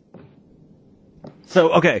this.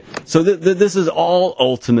 So, okay. So this is all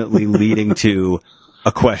ultimately leading to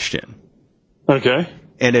a question. Okay.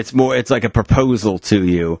 And it's like a proposal to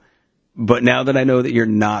you. But now that I know that you're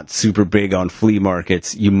not super big on flea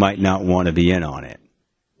markets, you might not want to be in on it.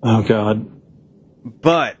 Oh, God.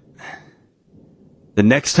 But the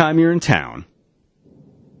next time you're in town,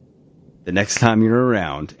 the next time you're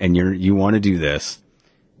around and you want to do this,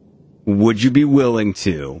 would you be willing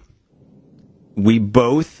to? We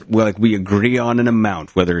agree on an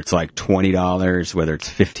amount, whether it's like $20, whether it's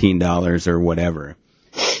 $15 or whatever.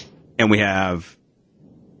 And we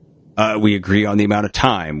agree on the amount of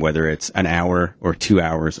time, whether it's an hour or 2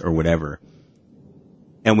 hours or whatever.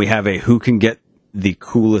 And we have a who can get the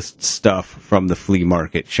coolest stuff from the flea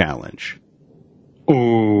market challenge.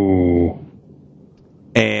 Ooh.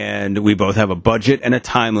 And we both have a budget and a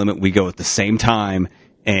time limit. We go at the same time,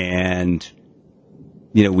 and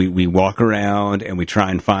we walk around and we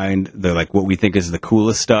try and find what we think is the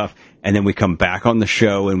coolest stuff, and then we come back on the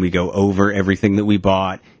show and we go over everything that we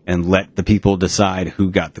bought and let the people decide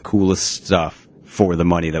who got the coolest stuff for the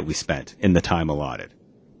money that we spent in the time allotted.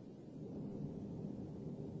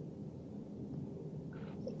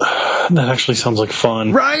 That actually sounds like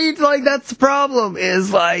fun. Right? Like, that's the problem,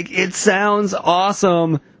 is like, it sounds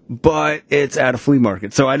awesome, but it's at a flea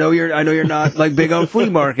market. So I know you're not like big on flea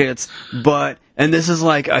markets, and this is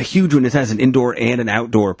like a huge one. It has an indoor and an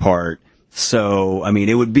outdoor part. So, I mean,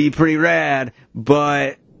 it would be pretty rad,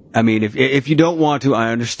 but I mean, if you don't want to, I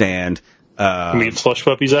understand. You mean slush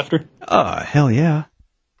puppies after? Hell yeah.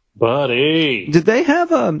 Buddy. Did they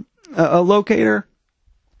have a locator?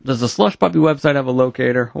 Does the Slush Puppy website have a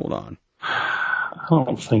locator? Hold on. I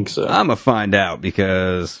don't think so. I'm going to find out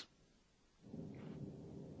because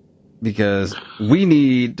we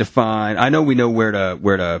need to find, I know we know where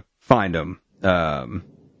to find them.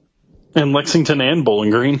 In Lexington and Bowling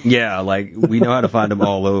Green. Yeah, like we know how to find them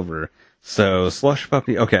all over. So Slush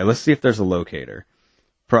Puppy, okay, let's see if there's a locator.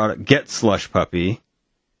 Product, get Slush Puppy.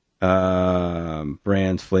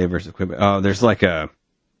 Brands, flavors, equipment. Oh, there's like a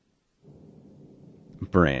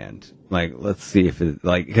brand. Like, let's see if it,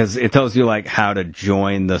 like, because it tells you like how to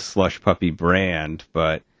join the Slush Puppy brand,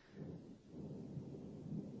 but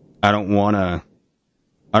I don't want to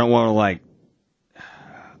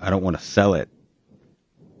sell it.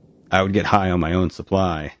 I would get high on my own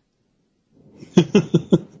supply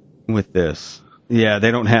with this. Yeah,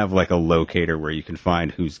 they don't have like a locator where you can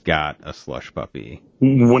find who's got a slush puppy.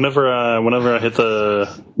 Whenever I hit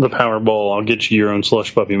the Powerball, I'll get you your own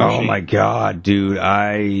slush puppy machine. Oh my god, dude!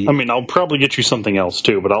 I mean, I'll probably get you something else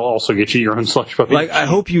too, but I'll also get you your own slush puppy. Like, I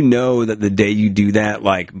hope you know that the day you do that,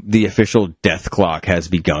 like, the official death clock has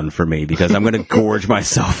begun for me, because I'm going to gorge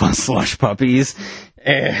myself on slush puppies.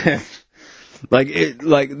 And the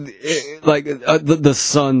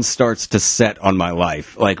sun starts to set on my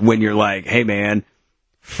life. Like, when you're like, hey man,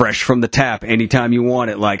 fresh from the tap anytime you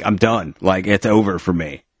want it, like, I'm done. Like, it's over for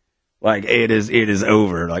me. Like, it is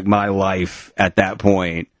over. Like, my life at that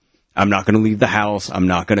point, I'm not going to leave the house. I'm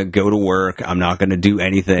not going to go to work. I'm not going to do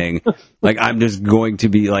anything. Like, I'm just going to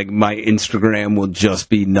be, like, my Instagram will just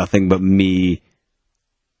be nothing but me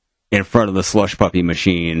in front of the slush puppy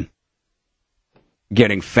machine,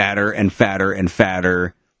 getting fatter and fatter and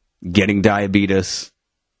fatter, getting diabetes,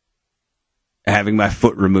 having my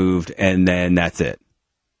foot removed, and then that's it.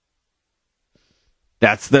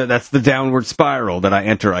 That's the downward spiral that I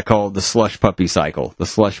enter. I call it the slush puppy cycle. The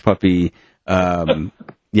slush puppy,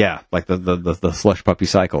 yeah, like the slush puppy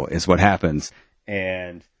cycle is what happens.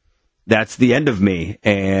 And that's the end of me.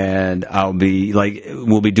 And I'll be like,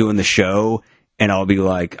 we'll be doing the show, and I'll be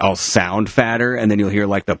like, I'll sound fatter, and then you'll hear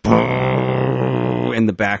like the in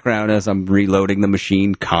the background as I'm reloading the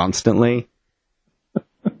machine constantly.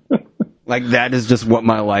 Like, that is just what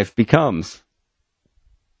my life becomes.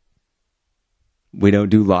 We don't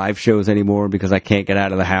do live shows anymore because I can't get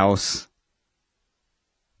out of the house.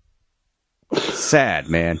 Sad,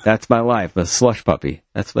 man. That's my life. A slush puppy.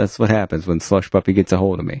 That's what happens when slush puppy gets a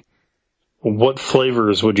hold of me. What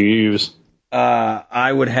flavors would you use?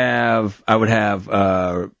 I would have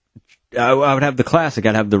the classic.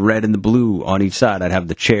 I'd have the red and the blue on each side. I'd have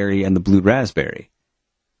the cherry and the blue raspberry.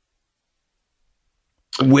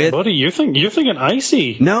 Buddy, you're thinking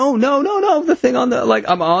icy. No. The thing on the, like,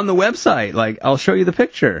 I'm on the website. Like, I'll show you the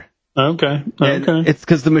picture. Okay. And it's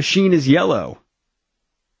because the machine is yellow.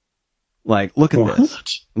 Like, look at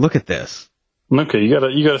this. Look at this. Okay, you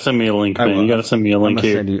gotta send me a link, man. You gotta send me a link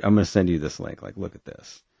here. I'm gonna send you this link. Like, look at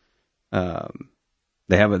this.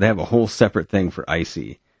 They have a whole separate thing for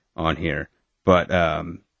icy on here, but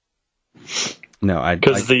no,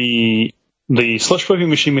 because the slush puppy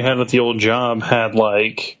machine we had at the old job had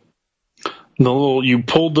like you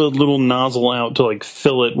pulled the little nozzle out to like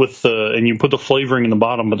fill it with and you put the flavoring in the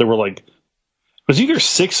bottom, but there were like, it was either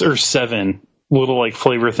 6 or 7 little like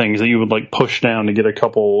flavor things that you would like push down to get a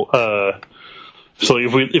couple. So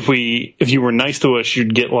if you were nice to us,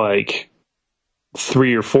 you'd get like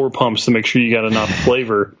 3 or 4 pumps to make sure you got enough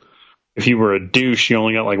flavor. If you were a douche, you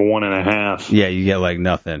only got like 1.5. Yeah, you get like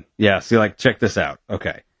nothing. Yeah, see, like, check this out.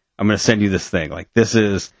 Okay, I'm gonna send you this thing. Like, this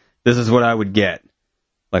is what I would get,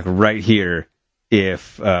 like, right here,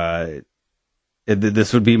 if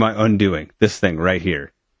this would be my undoing. This thing right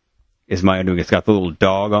here is my undoing. It's got the little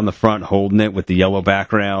dog on the front holding it with the yellow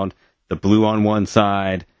background, the blue on one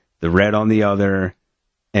side, the red on the other,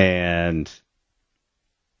 and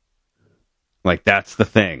like, that's the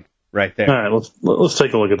thing right there. All right, let's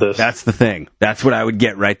take a look at this. That's the thing. That's what I would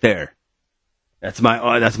get right there. That's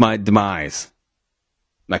my demise.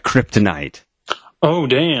 My kryptonite. Oh,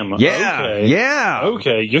 damn. Yeah. Okay. Yeah.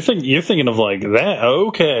 Okay. You're thinking of like that.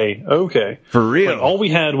 Okay. For real. Like, all we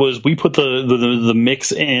had was we put the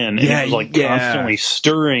mix in, and it was like constantly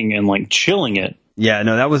stirring and like chilling it. Yeah,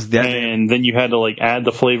 no, that was that. And then you had to like add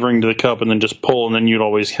the flavoring to the cup and then just pull, and then you'd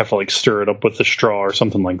always have to like stir it up with the straw or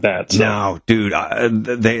something like that. So. No, dude,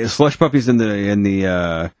 they slush puppies in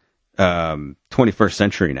the 21st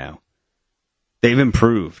century now. They've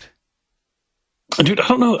improved. Dude, I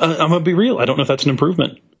don't know. I'm gonna be real. I don't know if that's an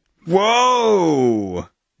improvement. Whoa!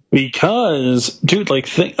 Because, dude,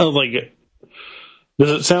 like, does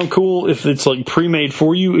it sound cool if it's like pre-made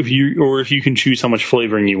for you, if you can choose how much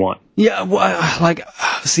flavoring you want? Yeah, well, like,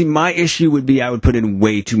 see, my issue would be I would put in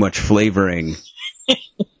way too much flavoring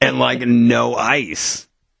and like no ice.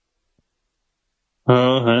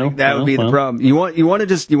 That would be the problem. You want to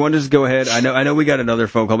just go ahead. I know we got another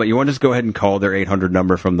phone call, but you want to just go ahead and call their 800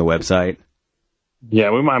 number from the website.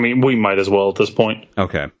 Yeah, we might as well at this point.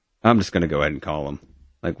 Okay, I'm just gonna go ahead and call them.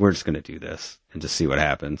 Like, we're just gonna do this and just see what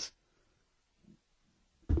happens.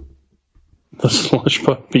 The slush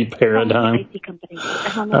puppy paradigm. Company, the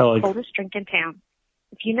home of the coldest drink in town.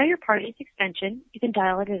 If you know your party's extension, you can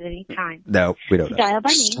dial it at any time. No, we don't To know. dial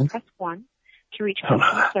by name, press 1. To reach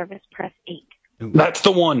customer service, press 8. That's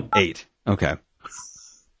the one. 8. Okay.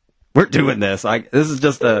 We're doing this. This is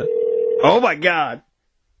just oh my god.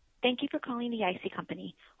 Thank you for calling the Icy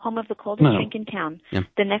Company, home of the coldest drink in town. Yeah.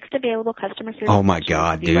 The next available customer service Oh my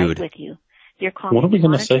god, will be dude. right with you. Your call What are we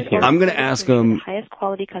going to say here? I'm going to ask them. Highest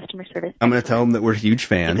quality customer service. I'm going to tell them that we're huge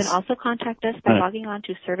fans. You can also contact us by logging on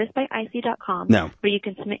to servicebyic.com, where you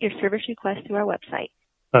can submit your service request through our website.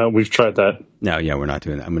 We've tried that. No, yeah, we're not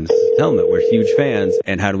doing that. I'm going to tell them that we're huge fans,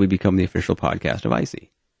 and how do we become the official podcast of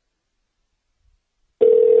Icy?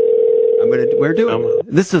 We're doing.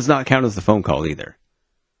 This does not count as the phone call either.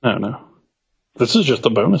 No. This is just a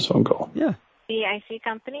bonus phone call. Yeah. The IC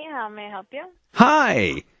company, how may I help you?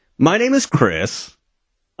 Hi, my name is Chris.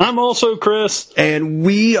 I'm also Chris. And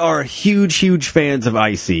we are huge, huge fans of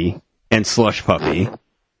Icy and Slush Puppy.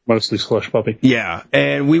 Mostly Slush Puppy. Yeah,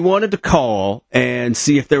 and we wanted to call and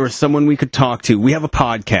see if there was someone we could talk to. We have a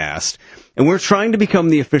podcast, and we're trying to become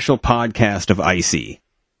the official podcast of Icy.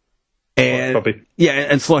 And, Slush Puppy. Yeah,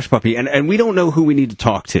 and Slush Puppy. And we don't know who we need to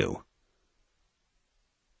talk to.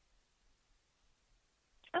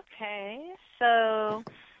 Okay, so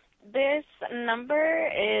this number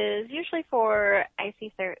is usually for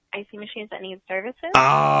IC machines that need services.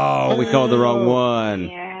 Oh, we called the wrong one.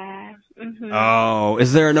 Yeah. Mm-hmm. Oh,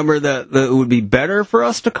 is there a number that would be better for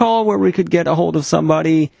us to call where we could get a hold of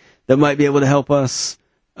somebody that might be able to help us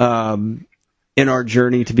in our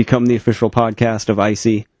journey to become the official podcast of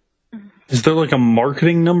Icy? Is there like a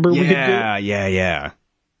marketing number we could do? Yeah.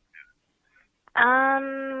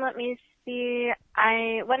 Let me see.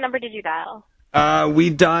 What number did you dial? We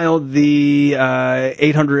dialed the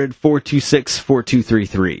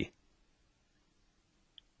 800-426-4233.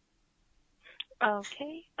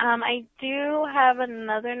 Okay. I do have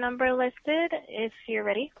another number listed if you're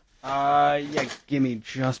ready. Yeah, give me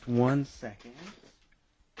just 1 second.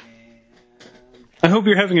 I hope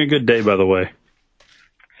you're having a good day, by the way.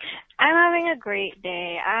 I'm having a great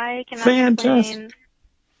day. I cannot Fantastic.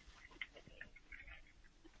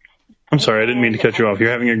 I'm sorry, I didn't mean to cut you off. You're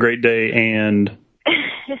having a great day, and...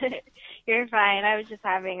 You're fine. I was just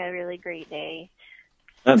having a really great day.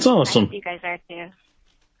 That's awesome. I hope you guys are too.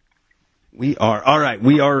 We are. All right,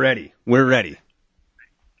 we are ready. We're ready.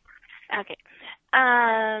 Okay.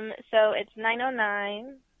 So it's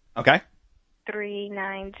 909... Okay.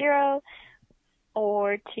 390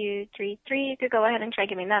 or 233. You could go ahead and try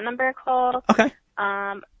giving that number a call. Okay.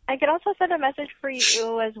 I could also send a message for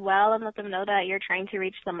you as well and let them know that you're trying to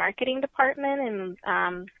reach the marketing department, and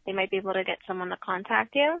they might be able to get someone to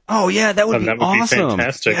contact you. Oh, yeah, that would be awesome. Be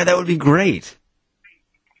fantastic. Yeah, that would be great.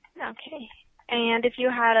 Okay. And if you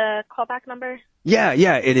had a callback number? Yeah,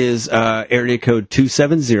 it is area code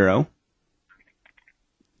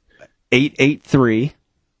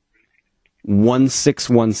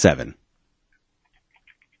 270-883-1617.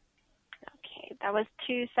 That was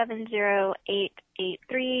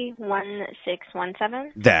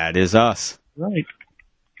 270-883-1617. That is us. Right.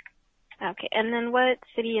 Okay, and then what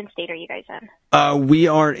city and state are you guys in? We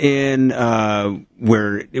are in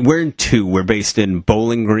we're in two. We're based in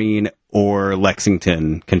Bowling Green or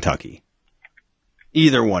Lexington, Kentucky.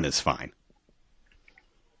 Either one is fine.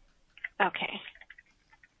 Okay.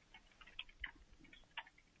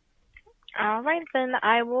 All right, then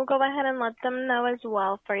I will go ahead and let them know as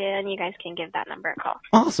well for you, and you guys can give that number a call.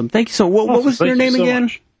 Awesome. Thank you. So what was your name again?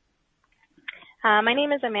 My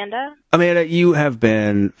name is Amanda. Amanda, you have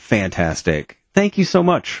been fantastic. Thank you so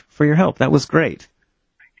much for your help. That was great.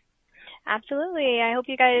 Absolutely. I hope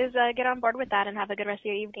you guys get on board with that and have a good rest of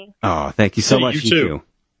your evening. Oh, thank you so much. You too.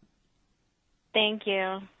 Thank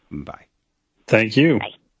you. Bye. Thank you.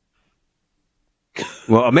 Bye.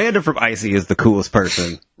 Well, Amanda from Icy is the coolest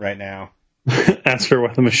person right now. Ask her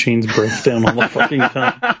why the machines break down all the fucking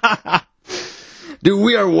time. Dude,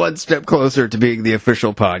 we are one step closer to being the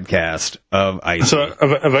official podcast of Icy. So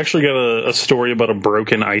I've actually got a story about a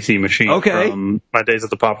broken Icy machine from my days at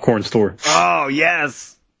the popcorn store. Oh,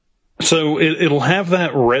 yes. So it'll have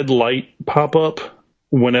that red light pop up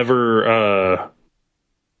whenever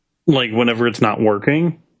it's not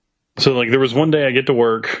working. So like there was one day I get to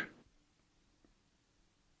work.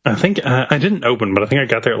 I think I didn't open, but I think I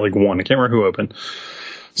got there at like 1. I can't remember who opened.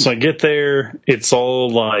 So I get there, it's all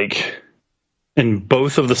like in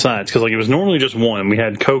both of the sides, because like it was normally just one. We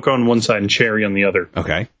had Coke on one side and cherry on the other.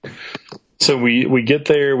 Okay. So we get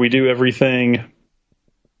there, we do everything.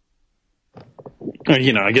 I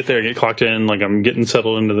get there, I get clocked in, like I'm getting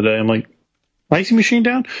settled into the day. I'm like, Icy machine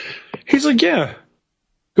down? He's like, yeah.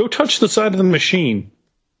 Go touch the side of the machine.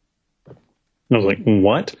 And I was like,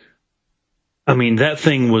 what? I mean, that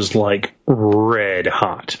thing was like red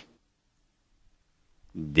hot.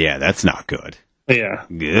 Yeah, that's not good. Yeah.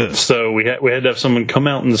 Good. So we had to have someone come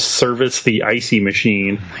out and service the Icy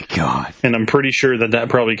machine. Oh my God. And I'm pretty sure that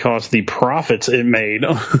probably cost the profits it made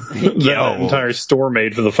that entire store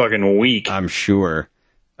made for the fucking week. I'm sure.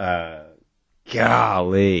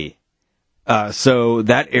 Golly. So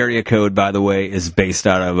that area code, by the way, is based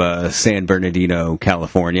out of San Bernardino,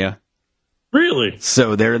 California. Really?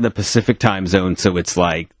 So they're in the Pacific time zone, so it's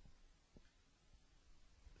like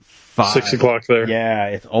 6 o'clock there. Yeah,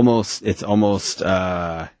 it's almost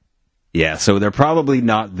yeah, so they're probably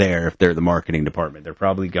not there if they're the marketing department. They're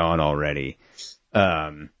probably gone already.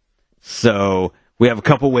 So we have a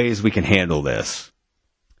couple ways we can handle this.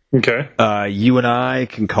 Okay. You and I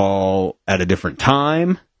can call at a different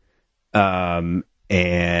time and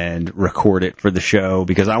record it for the show,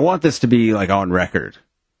 because I want this to be like on record.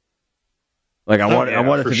 Like I want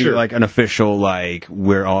it to be like an official, like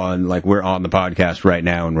we're on the podcast right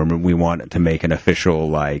now, and we want it to make an official,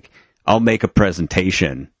 like I'll make a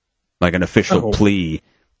presentation, like an official plea,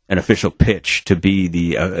 an official pitch to be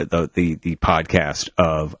the podcast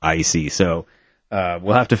of Icy. So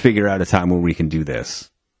we'll have to figure out a time where we can do this.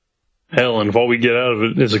 Hell, and if all we get out of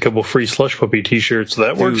it is a couple free Slush Puppy t-shirts,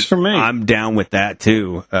 that works for me. I'm down with that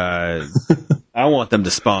too. I want them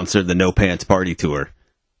to sponsor the No Pants Party Tour.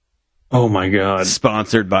 Oh my God.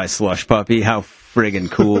 Sponsored by Slush Puppy. How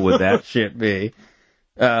friggin' cool would that shit be?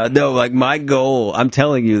 No, like my goal, I'm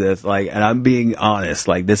telling you this, like, and I'm being honest,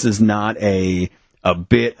 like this is not a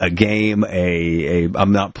bit, a game,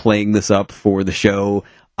 I'm not playing this up for the show.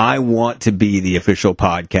 I want to be the official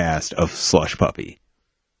podcast of Slush Puppy.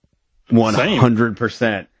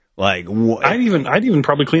 100%. Like, I'd even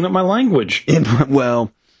probably clean up my language. In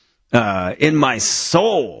my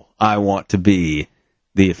soul, I want to be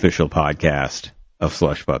the official podcast of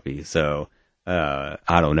Slush Puppy. So, I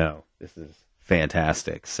don't know. This is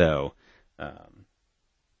fantastic. So,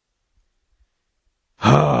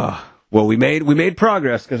 well, we made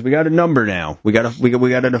progress because we got a number now. We got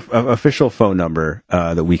an official phone number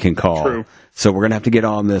that we can call. True. So we're gonna have to get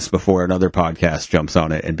on this before another podcast jumps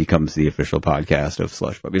on it and becomes the official podcast of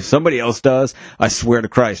Slush Puppy. If somebody else does, I swear to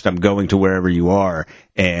Christ, I'm going to wherever you are,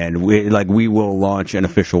 and we will launch an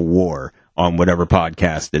official war on whatever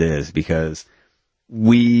podcast it is, because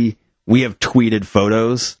we have tweeted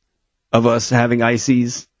photos of us having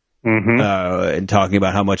Icies. Mm-hmm. And talking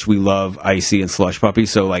about how much we love Icy and Slush Puppy.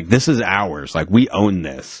 So, like, this is ours. Like, we own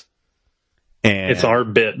this. And it's our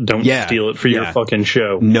bit. Don't steal it for your fucking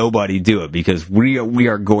show. Nobody do it, because we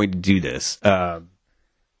are going to do this.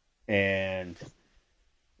 And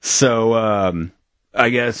so, I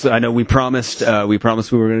guess, I know we promised we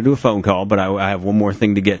were going to do a phone call, but I have one more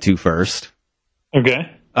thing to get to first.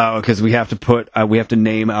 Okay. Because we have to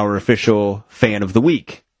name our official fan of the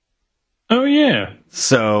week. Oh, yeah.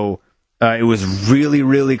 So, it was really,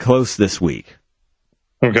 really close this week.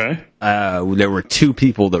 Okay. There were two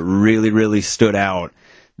people that really, really stood out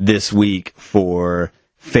this week for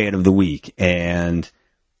fan of the week. And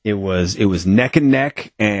it was neck and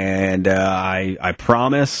neck. And I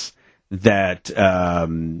promise that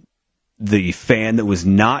the fan that was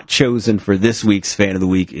not chosen for this week's fan of the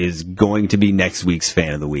week is going to be next week's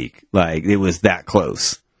fan of the week. Like, it was that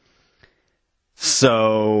close.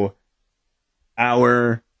 So,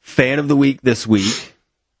 our fan of the week this week,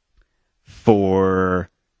 for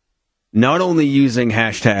not only using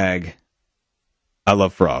hashtag I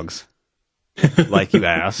love frogs, like you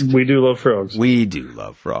asked. We do love frogs. We do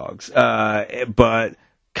love frogs. But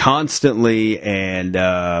constantly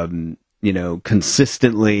and,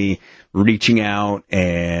 consistently reaching out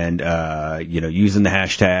and, using the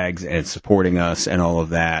hashtags and supporting us and all of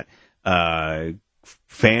that.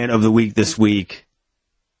 Fan of the week this week,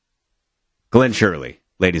 Glenn Shirley,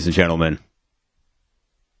 ladies and gentlemen.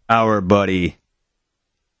 Our buddy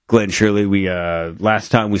Glenn Shirley. We last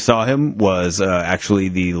time we saw him was actually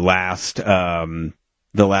the last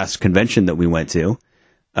convention that we went to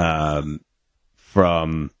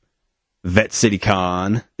from Vet City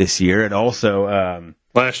Con this year, and also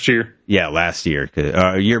last year. Yeah, last year,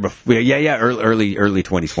 year before. Yeah, early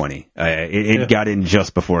 2020. It got in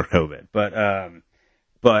just before COVID,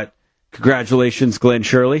 but congratulations, Glenn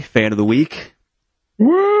Shirley, fan of the week.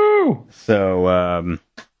 Woo! So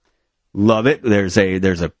love it. There's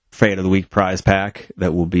a fan of the week prize pack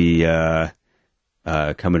that will be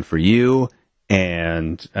coming for you,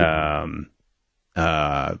 and I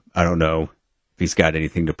don't know if he's got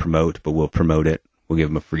anything to promote, but we'll promote it. We'll give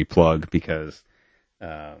him a free plug because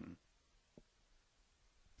I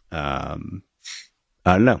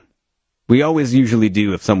don't know. We always usually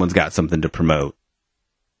do if someone's got something to promote.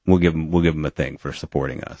 We'll give them a thing for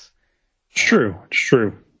supporting us. It's true.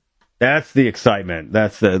 That's the excitement.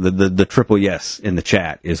 That's the triple yes in the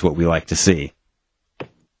chat is what we like to see.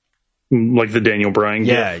 Like the Daniel Bryan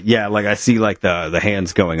GIF. Yeah, like I see like the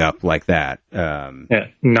hands going up like that. Yeah,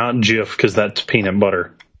 not GIF, because that's peanut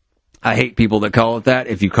butter. I hate people that call it that.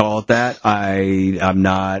 If you call it that, I'm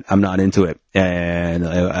not into it. And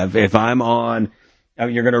if I'm on,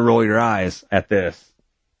 you're going to roll your eyes at this.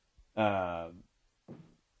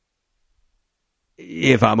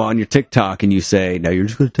 If I'm on your TikTok and you say, "No, you're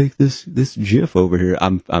just going to take this GIF over here,"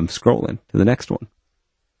 I'm scrolling to the next one.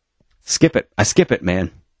 Skip it. I skip it,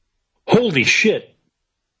 man. Holy shit!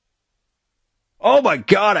 Oh my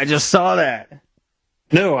god! I just saw that.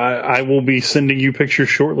 No, I will be sending you pictures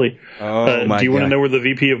shortly. Oh my god! Do you want to know where the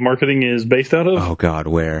VP of marketing is based out of? Oh god,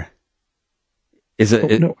 where? Is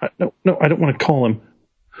it? No, I don't want to call him.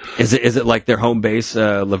 Is it like their home base,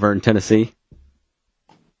 Laverne, Tennessee?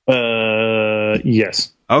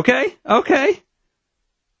 Yes. Okay.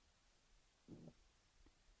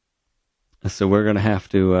 So we're gonna have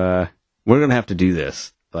to do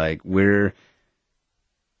this.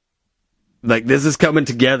 This is coming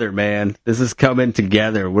together, man. This is coming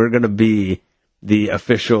together. We're gonna be the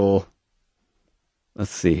official.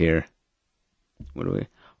 Let's see here. What do we?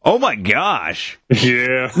 Oh my gosh!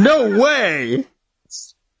 Yeah. No way!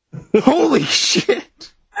 Holy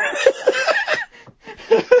shit!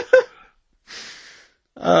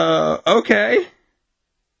 Okay.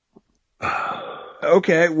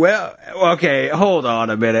 Okay, well, okay, hold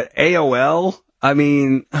on a minute. AOL? I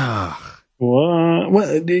mean, well,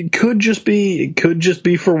 it could just be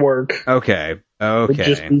for work. Okay. Could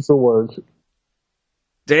just be for work.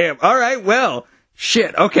 Damn. All right. Well,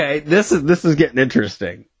 shit. Okay. This is getting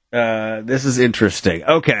interesting. This is interesting.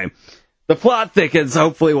 Okay. The plot thickens.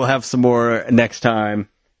 Hopefully we'll have some more next time,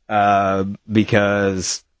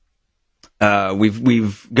 because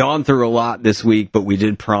we've gone through a lot this week, but we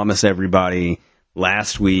did promise everybody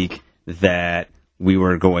last week that we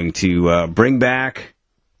were going to bring back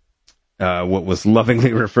what was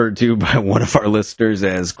lovingly referred to by one of our listeners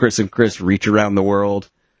as Chris and Chris Reach Around the World.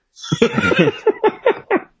 But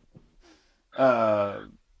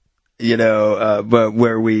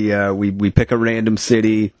where we pick a random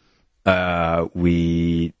city,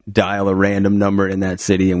 we dial a random number in that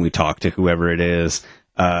city, and we talk to whoever it is.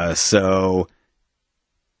 So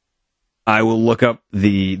I will look up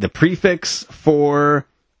the prefix for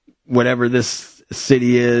whatever this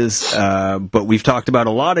city is, but we've talked about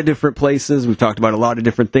a lot of different places. We've talked about a lot of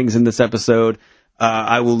different things in this episode.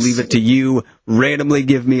 I will leave it to you. Randomly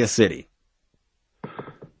give me a city.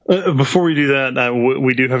 Before we do that,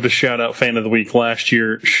 we do have to shout out Fan of the Week last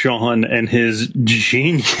year, Sean, and his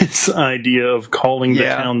genius idea of calling the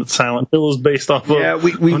town that Silent Hill is based off of. Yeah,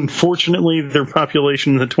 unfortunately, their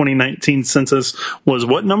population in the 2019 census was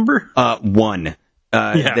what number? 1.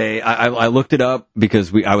 I looked it up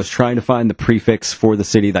because I was trying to find the prefix for the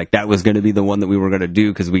city. Like, that was going to be the one that we were going to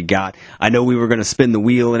do, because I know we were going to spin the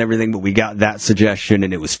wheel and everything, but we got that suggestion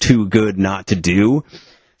and it was too good not to do.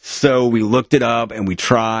 So we looked it up and we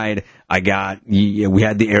tried. We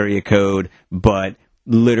had the area code, but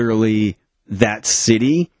literally that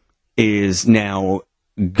city is now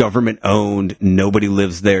government owned. Nobody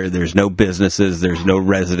lives there. There's no businesses. There's no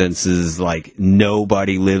residences. Like,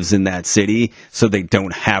 nobody lives in that city. So they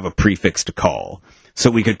don't have a prefix to call. So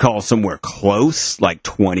we could call somewhere close, like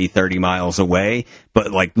 20, 30 miles away, but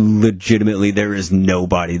like legitimately there is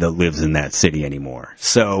nobody that lives in that city anymore.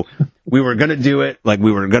 So we were going to do it. Like,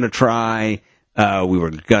 we were going to try, we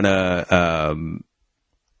were going to,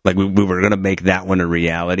 we were going to make that one a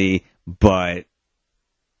reality, but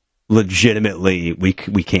legitimately we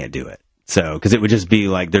can't do it. So, cause it would just be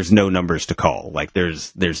like, there's no numbers to call. Like,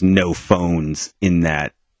 there's no phones in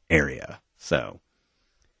that area. So.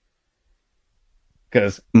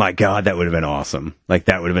 Because, my God, that would have been awesome. Like,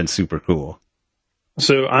 that would have been super cool.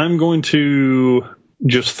 So I'm going to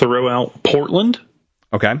just throw out Portland.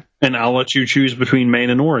 Okay. And I'll let you choose between Maine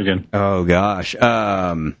and Oregon. Oh, gosh.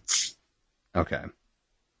 Okay.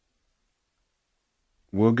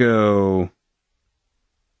 We'll go...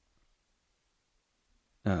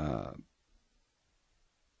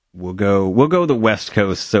 We'll go the West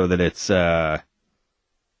Coast so that it's...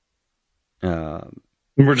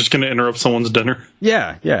 We're just going to interrupt someone's dinner.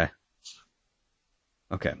 Yeah.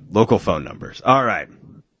 Okay, local phone numbers. All right.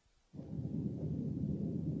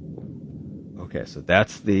 Okay, so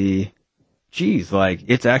that's the... Geez, like,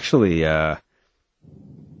 it's actually... Okay.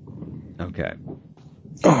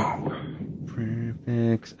 Oh.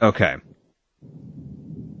 Prefix. Okay.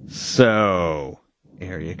 So,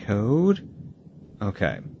 area code.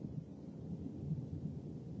 Okay.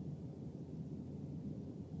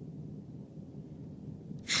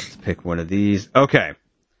 Let's pick one of these. Okay.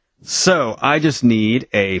 So, I just need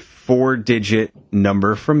a 4-digit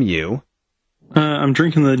number from you. I'm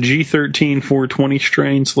drinking the G13 420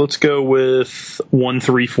 strain, so let's go with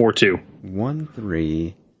 1342.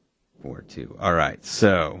 1342. 42. All right,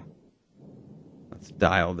 so let's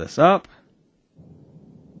dial this up.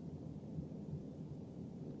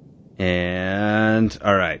 And,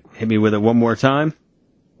 all right, hit me with it one more time.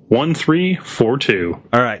 1342.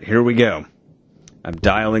 All right, here we go. I'm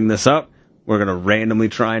dialing this up. We're going to randomly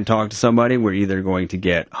try and talk to somebody. We're either going to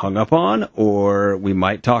get hung up on, or we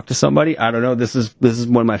might talk to somebody. I don't know. This is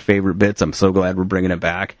one of my favorite bits. I'm so glad we're bringing it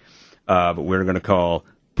back. But we're going to call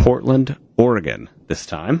Portland, Oregon this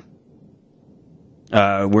time.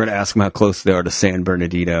 We're going to ask them how close they are to San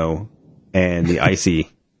Bernardino and the Icy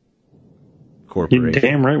Corporation. You're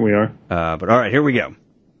damn right we are. But all right, here we go.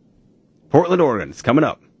 Portland, Oregon. It's coming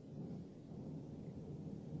up.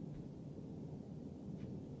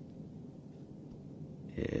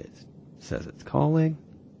 It says it's calling.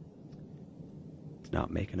 It's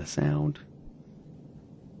not making a sound.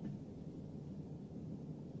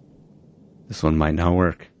 This one might not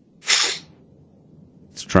work.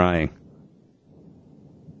 It's trying.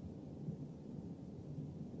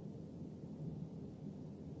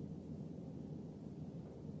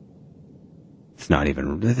 It's not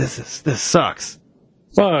even. This sucks.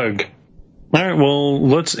 Bug. All right, well,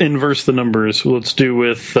 let's inverse the numbers. Let's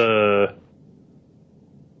do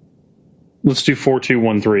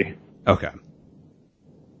 4213. Okay.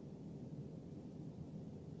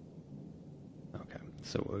 Okay,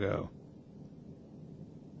 so we'll go.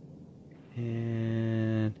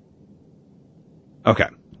 And. Okay,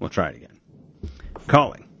 we'll try it again.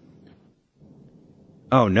 Calling.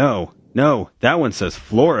 Oh, no. No, that one says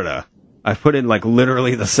Florida. I put in, like,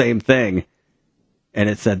 literally the same thing, and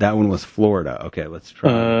it said that one was Florida. Okay, let's try.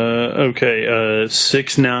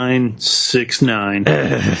 6969.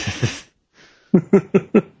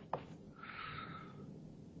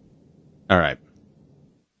 All right.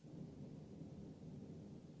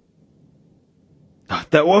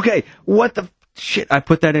 Okay, what the shit? I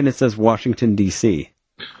put that in. It says Washington, D.C.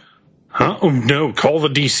 Huh? Oh, no, call the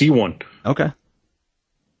D.C. one. Okay.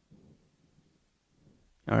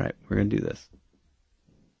 All right, we're going to do this.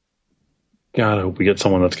 God, I hope we get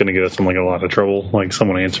someone that's going to get us in like a lot of trouble. Like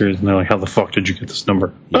someone answers and they're like, "How the fuck did you get this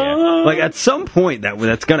number?" Yeah, like at some point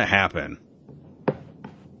that's going to happen.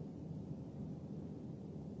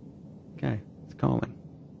 Okay, it's calling.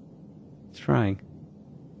 It's trying.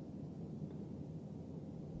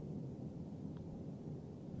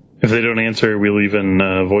 If they don't answer, we leave in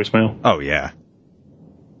voicemail. Oh yeah,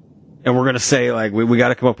 and we're going to say like we got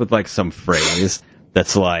to come up with like some phrase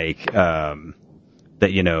that's like.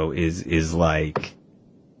 That, you know, is like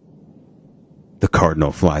the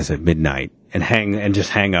cardinal flies at midnight and just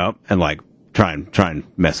hang up and like try and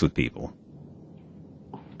mess with people.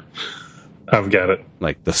 I've got it.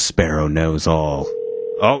 Like the sparrow knows all.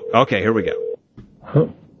 Oh, okay, here we go. Huh.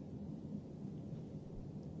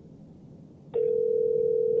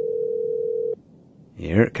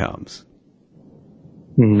 Here it comes.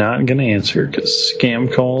 Not gonna answer because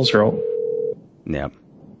scam calls are all. Yep.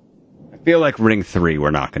 I feel like ring 3,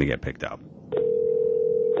 we're not going to get picked up.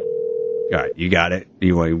 All right, you got it?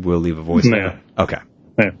 We'll leave a voicemail? Yeah. Okay.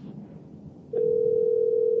 Yeah.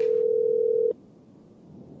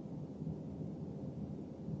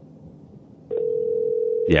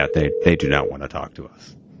 Yeah, they do not want to talk to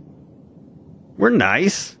us. We're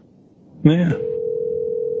nice. Yeah.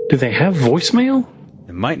 Do they have voicemail?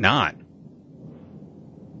 It might not.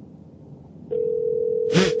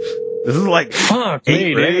 This is like fuck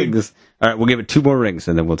 8 rings. All right, we'll give it 2 more rings,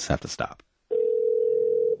 and then we'll just have to stop.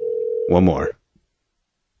 One more.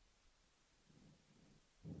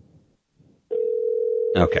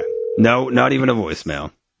 Okay. No, not even a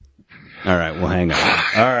voicemail. All right, we'll hang on.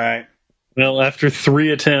 All right. Well, after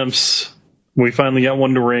 3 attempts, we finally got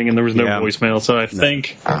one to ring, and there was no voicemail, so I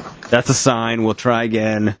think... That's a sign. We'll try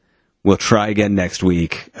again. We'll try again next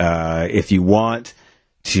week. If you want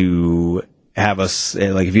to have us,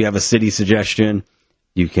 like if you have a city suggestion,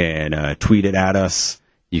 you can tweet it at us.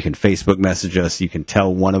 You can Facebook message us. You can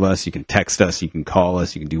tell one of us. You can text us. You can call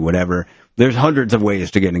us. You can do whatever. There's hundreds of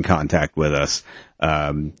ways to get in contact with us.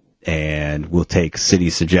 And we'll take city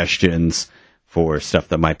suggestions for stuff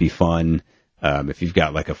that might be fun. If you've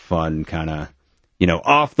got like a fun kind of,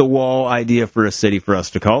 off the wall idea for a city for us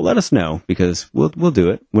to call, let us know because we'll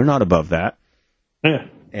do it. We're not above that. Yeah.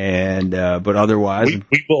 And but otherwise,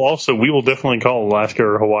 we will definitely call Alaska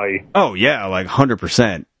or Hawaii. Oh yeah, like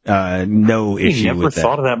 100%. No issue never with that.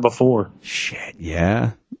 Thought of that before. Shit,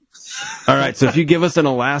 yeah. All right, so if you give us an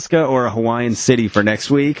Alaska or a Hawaiian city for next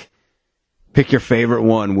week, pick your favorite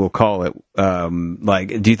one. We'll call it.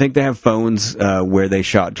 Do you think they have phones where they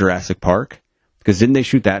shot Jurassic Park? Because didn't they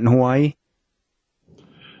shoot that in Hawaii?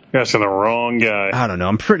 You're asking the wrong guy. I don't know.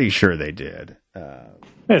 I'm pretty sure they did.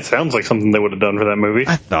 It sounds like something they would have done for that movie.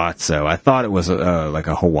 I thought so. I thought it was like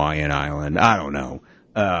a Hawaiian island. I don't know.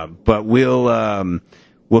 But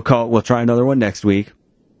we'll try another one next week.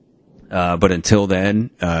 But until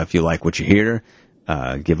then, if you like what you hear,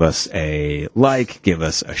 give us a like, give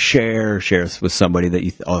us a share us with somebody that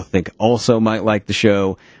you think also might like the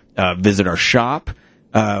show. Visit our shop.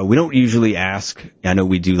 We don't usually ask. I know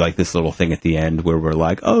we do like this little thing at the end where we're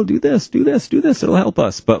like, oh, do this. It'll help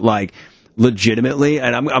us. But like, legitimately,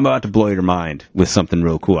 and I'm about to blow your mind with something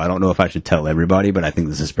real cool. I don't know if I should tell everybody, but I think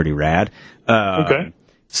this is pretty rad. Okay.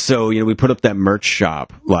 So, we put up that merch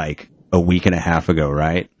shop like a week and a half ago,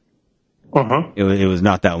 right? Uh-huh. It was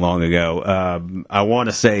not that long ago. I want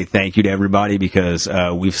to say thank you to everybody because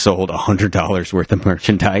we've sold $100 worth of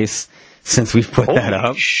merchandise since we've put that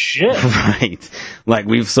up. Shit. Right. Like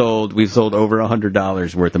we've sold over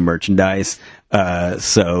 $100 worth of merchandise.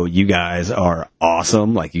 So you guys are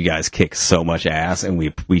awesome. Like you guys kick so much ass, and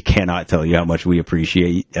we cannot tell you how much we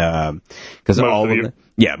appreciate because all of it.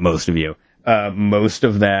 Yeah, most of you. Most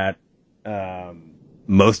of that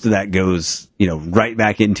goes, right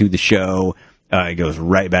back into the show. It goes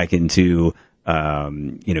right back into,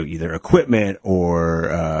 either equipment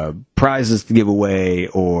or prizes to give away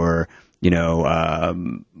or,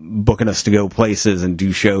 booking us to go places and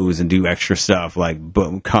do shows and do extra stuff like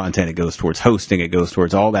content. It goes towards hosting. It goes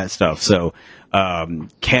towards all that stuff. So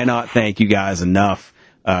cannot thank you guys enough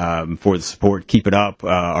for the support. Keep it up.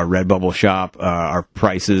 Our Redbubble shop, our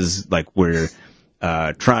prices, like we're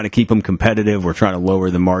trying to keep them competitive. We're trying to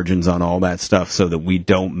lower the margins on all that stuff so that we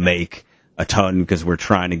don't make a ton because we're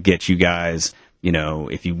trying to get you guys,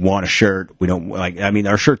 if you want a shirt, we don't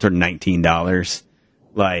our shirts are $19,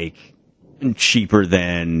 like cheaper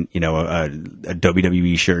than, a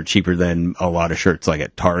WWE shirt, cheaper than a lot of shirts like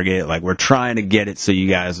at Target. Like we're trying to get it so you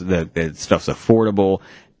guys, the stuff's affordable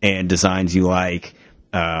and designs you like.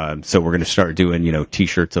 So we're going to start doing,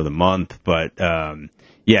 t-shirts of the month, but,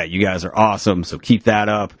 yeah, you guys are awesome. So keep that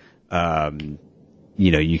up.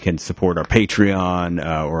 You can support our Patreon,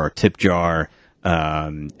 or our tip jar,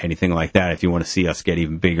 anything like that if you want to see us get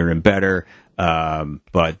even bigger and better.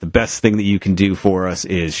 But the best thing that you can do for us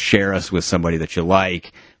is share us with somebody that you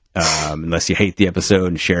like, unless you hate the episode,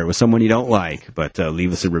 and share it with someone you don't like, but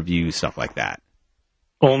leave us a review, stuff like that.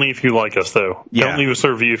 Only if you like us, though. Yeah. Don't leave us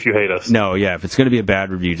a review if you hate us. No, yeah, if it's going to be a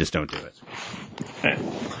bad review, just don't do it. Okay.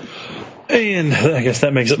 And I guess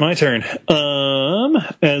that makes it my turn.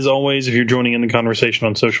 As always, if you're joining in the conversation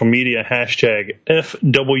on social media, hashtag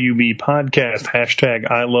FWB Podcast, hashtag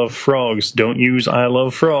I Love Frogs. Don't use I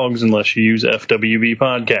Love Frogs unless you use FWB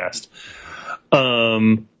Podcast.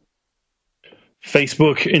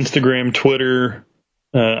 Facebook, Instagram, Twitter.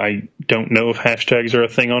 I don't know if hashtags are a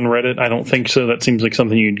thing on Reddit. I don't think so. That seems like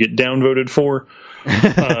something you'd get downvoted for.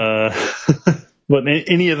 But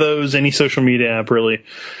any of those, any social media app, really.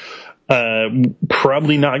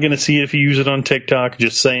 Probably not going to see it if you use it on TikTok.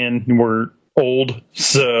 Just saying, we're old.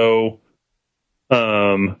 So,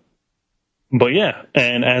 but yeah.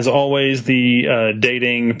 And as always, the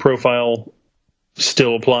dating profile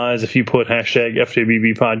still applies. If you put hashtag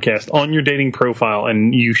FWB Podcast on your dating profile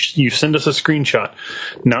and you send us a screenshot,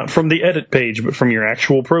 not from the edit page, but from your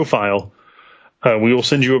actual profile, we will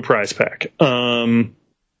send you a prize pack.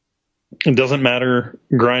 It doesn't matter.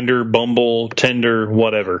 Grindr, Bumble, Tinder,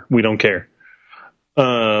 whatever. We don't care.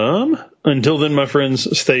 Until then, my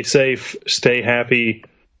friends, stay safe, stay happy,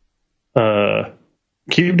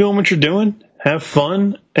 keep doing what you're doing, have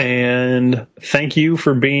fun, and thank you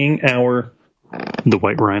for being The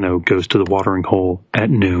White Rhino Goes to the Watering Hole at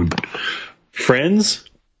Noon. Friends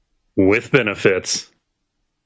with benefits.